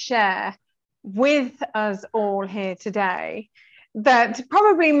like to share with us all here today that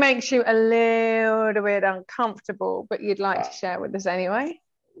probably makes you a little bit uncomfortable, but you'd like to share with us anyway?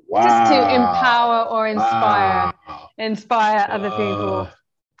 Wow. Just to empower or inspire other people.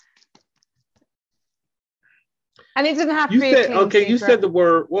 And it doesn't have to be you said the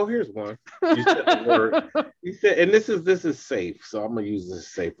word. Well, here's one. You said the word. You said, and this is safe. So I'm gonna use this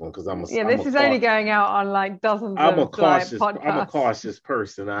safe one because this is only going out on like dozens of podcasts. I'm a cautious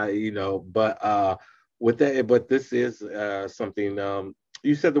person. With that, but this is something.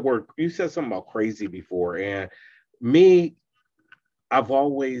 You said the word. You said something about crazy before, and me, I've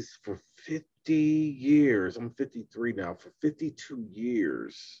always for 50 years. I'm 53 now. For 52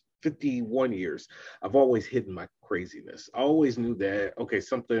 years. 51 years, I've always hidden my craziness. I always knew that,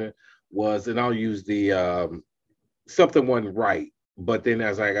 something was, and I'll use the, something wasn't right. But then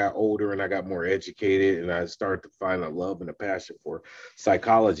as I got older and I got more educated and I started to find a love and a passion for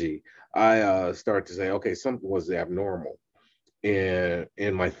psychology, I started to say, something was abnormal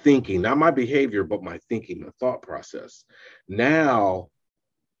in my thinking, not my behavior, but my thinking, my thought process. Now,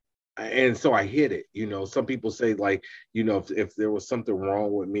 and so I hid it. Some people say like, if there was something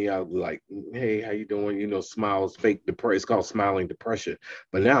wrong with me, I'd be like, hey, how you doing? Smiles, fake depression. It's called smiling depression.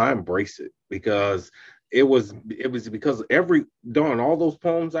 But now I embrace it because it was because all those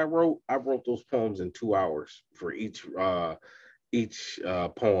poems I wrote those poems in 2 hours for each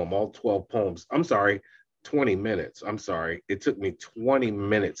poem, all 12 poems. 20 minutes. It took me 20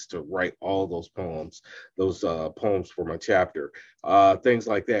 minutes to write all those poems for my chapter, things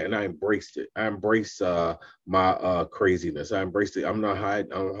like that. And I embraced it. I embraced my craziness. I embraced it. I don't hide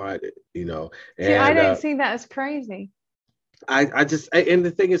it, And see, I don't see that as crazy. And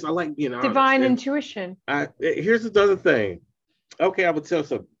the thing is, I like being honest. Divine intuition. Here's the other thing. I will tell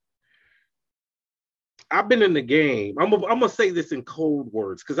something. I've been in the game. I'm gonna say this in cold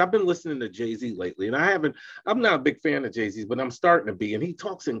words because I've been listening to Jay-Z lately, and I'm not a big fan of Jay-Z, but I'm starting to be, and he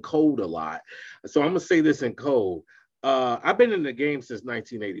talks in code a lot. So I'm gonna say this in code. I've been in the game since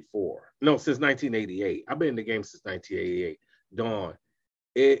 1984. No, since 1988. I've been in the game since 1988. Dawn,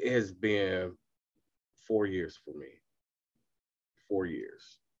 it has been 4 years for me. 4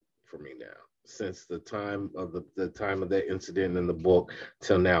 years for me now, since the time of that incident in the book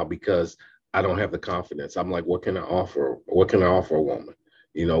till now, because I don't have the confidence. I'm like, what can I offer? What can I offer a woman?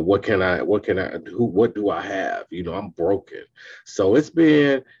 What do I have? I'm broken. So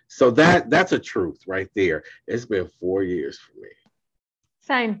that's a truth right there. It's been 4 years for me.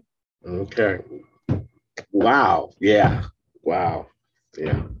 Same. Okay. Wow. Yeah. Wow.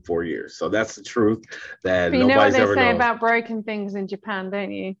 Yeah. 4 years. So that's the truth that nobody's ever known. You know what they say about broken things in Japan,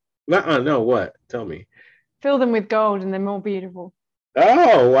 don't you? No, what? Tell me. Fill them with gold and they're more beautiful.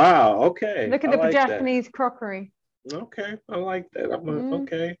 Oh, wow. Okay. Look at the Japanese crockery. Okay. I like that.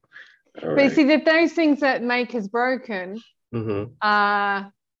 Okay. All but right. you see, that those things that make us broken,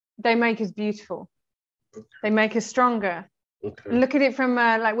 they make us beautiful. Okay. They make us stronger. Okay. And look at it from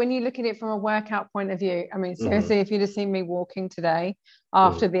like when you look at it from a workout point of view. I mean, seriously, if you'd have seen me walking today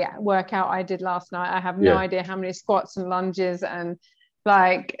after the workout I did last night, I have no idea how many squats and lunges and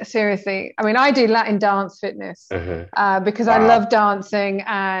like seriously. I mean, I do Latin dance fitness because I love dancing,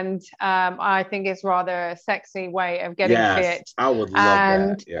 and I think it's rather a sexy way of getting fit. I would love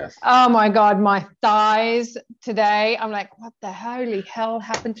that. Yes. Oh my God, my thighs today. I'm like, what the holy hell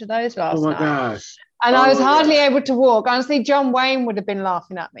happened to those last night? Oh my gosh. And I was hardly able to walk. Honestly, John Wayne would have been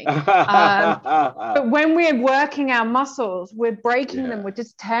laughing at me. But when we're working our muscles, we're breaking them. We're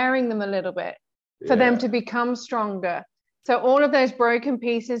just tearing them a little bit for them to become stronger. So all of those broken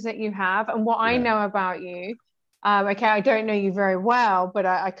pieces that you have, and what I know about you, okay, I don't know you very well, but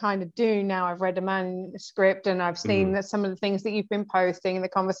I kind of do now. I've read the manuscript and I've seen that some of the things that you've been posting and the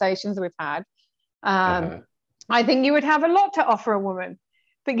conversations we've had. I think you would have a lot to offer a woman.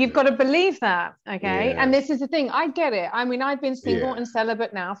 But you've got to believe that, okay? And this is the thing. I get it. I mean, I've been single and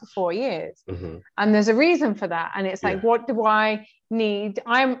celibate now for 4 years. And there's a reason for that. And it's like, what do I need?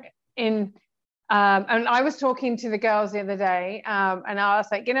 I'm in, and I was talking to the girls the other day, and I was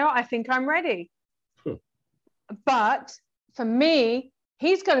like, I think I'm ready. But for me,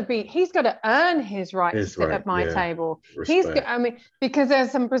 he's got to earn his right to sit at my table. Respect. Because there's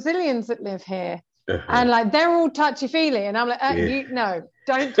some Brazilians that live here. And like they're all touchy-feely, and I'm like, no,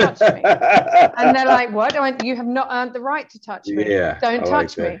 don't touch me. And they're like, what? I went, you have not earned the right to touch me. Don't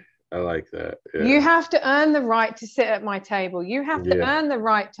touch me. I like that. You have to earn the right to sit at my table. You have to earn the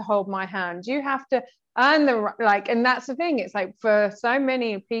right to hold my hand. You have to earn the and that's the thing. It's like for so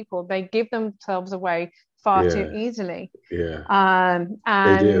many people, they give themselves away far too easily. And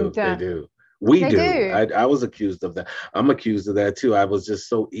they do. We do. I was accused of that. I'm accused of that too. I was just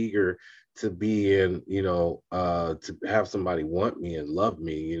so eager to be in, to have somebody want me and love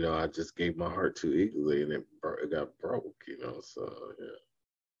me, I just gave my heart too eagerly and it got broke, so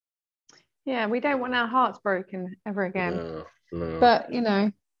we don't want our hearts broken ever again. No. But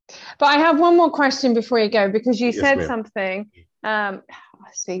but I have one more question before you go, because you said something.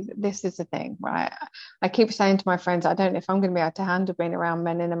 See, this is the thing, right? I keep saying to my friends, I don't know if I'm going to be able to handle being around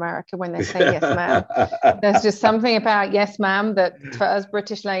men in America when they say yes, ma'am. There's just something about yes, ma'am, that for us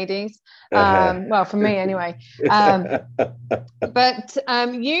British ladies, well, for me anyway. But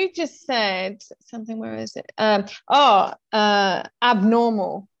you just said something. Where is it?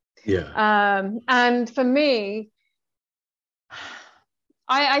 Abnormal. And for me,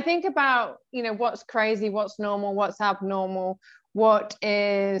 I think about, what's crazy, what's normal, what's abnormal, what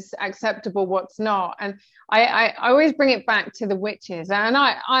is acceptable, what's not. And I always bring it back to the witches. And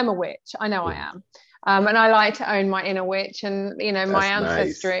I'm a witch. I know I am. And I like to own my inner witch and, my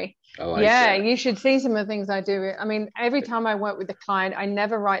ancestry. Nice. I like that. You should see some of the things I do. I mean, every time I work with a client, I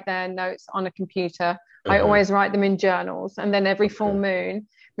never write their notes on a computer. I always write them in journals. And then every full moon,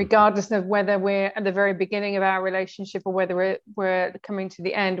 regardless of whether we're at the very beginning of our relationship or whether we're coming to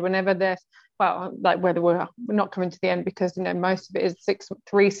the end, whenever whether we're not coming to the end, because most of it is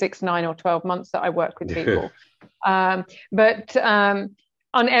 3, 6, 9 or 12 months that I work with people. But on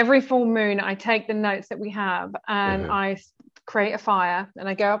every full moon, I take the notes that we have and I create a fire and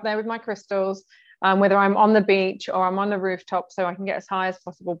I go up there with my crystals, whether I'm on the beach or I'm on the rooftop, so I can get as high as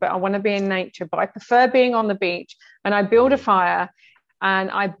possible. But I want to be in nature, but I prefer being on the beach. And I build a fire and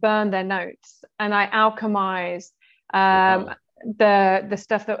I burn their notes and I alchemize the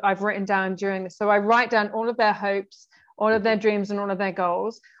stuff that I've written down during this. So I write down all of their hopes, all of their dreams and all of their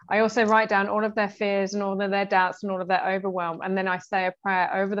goals. I also write down all of their fears and all of their doubts and all of their overwhelm. And then I say a prayer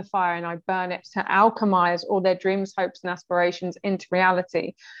over the fire and I burn it to alchemize all their dreams, hopes and aspirations into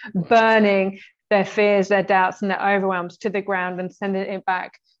reality, burning their fears, their doubts and their overwhelms to the ground and sending it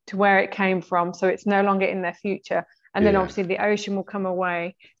back to where it came from. So it's no longer in their future. And then obviously the ocean will come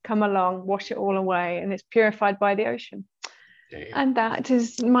along, wash it all away, and it's purified by the ocean. Damn. And that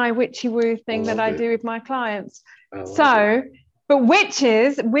is my witchy woo thing that I do with my clients. So, but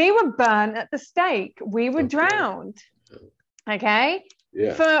witches, we were burnt at the stake. We were drowned. Okay?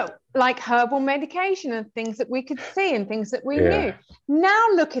 Yeah. For like herbal medication and things that we could see and things that we knew. Now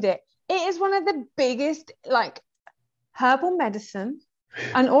look at it. It is one of the biggest herbal medicine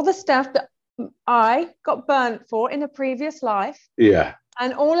and all the stuff that I got burnt for in a previous life. Yeah.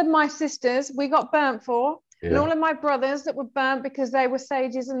 And all of my sisters, we got burnt for. Yeah. And all of my brothers that were burnt because they were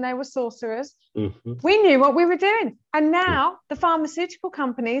sages and they were sorcerers. Mm-hmm. We knew what we were doing. And now the pharmaceutical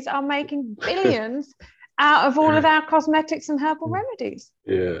companies are making billions out of all of our cosmetics and herbal remedies.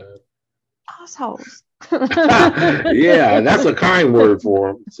 Yeah. Assholes. Yeah, that's a kind word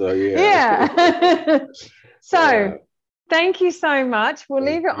for them. So, yeah. So Thank you so much. We'll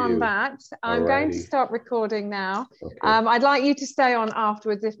leave it you. on that. I'm going to stop recording now. Okay. I'd like you to stay on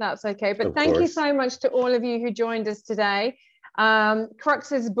afterwards if that's okay. But thank you so much to all of you who joined us today.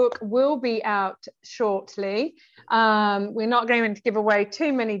 Crux's book will be out shortly. We're not going to give away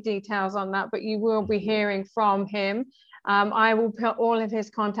too many details on that, but you will be hearing from him. I will put all of his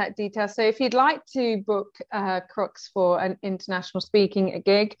contact details. So if you'd like to book Crux for an international speaking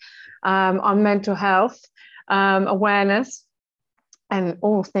gig on mental health, awareness, and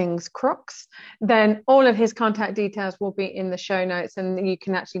all things Crux, then all of his contact details will be in the show notes, and you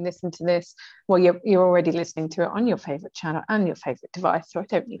can actually listen to this. Well, you're already listening to it on your favorite channel and your favorite device, so I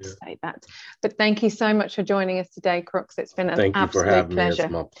don't need to say that. But thank you so much for joining us today, Crux. It's been an absolute pleasure.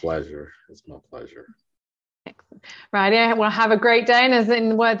 It's my pleasure. It's my pleasure. Excellent. Right, yeah, well, have a great day, and as in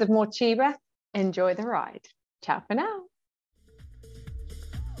the words of Morchiba, enjoy the ride. Ciao for now.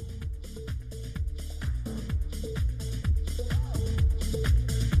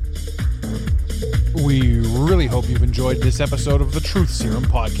 We really hope you've enjoyed this episode of the Truth Serum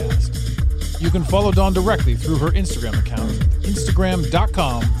podcast. You can follow Dawn directly through her Instagram account,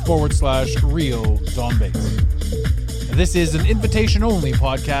 instagram.com/real Dawn Bates. This is an invitation-only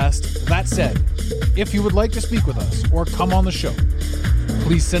podcast. That said, if you would like to speak with us or come on the show,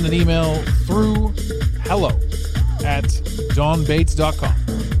 please send an email through hello@dawnbates.com.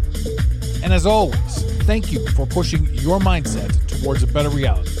 And as always, thank you for pushing your mindset towards a better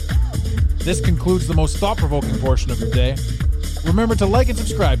reality. This concludes the most thought-provoking portion of your day. Remember to like and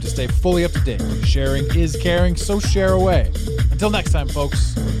subscribe to stay fully up to date. Sharing is caring, so share away. Until next time,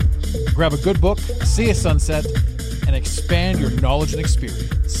 folks, grab a good book, see a sunset, and expand your knowledge and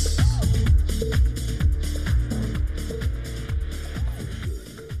experience.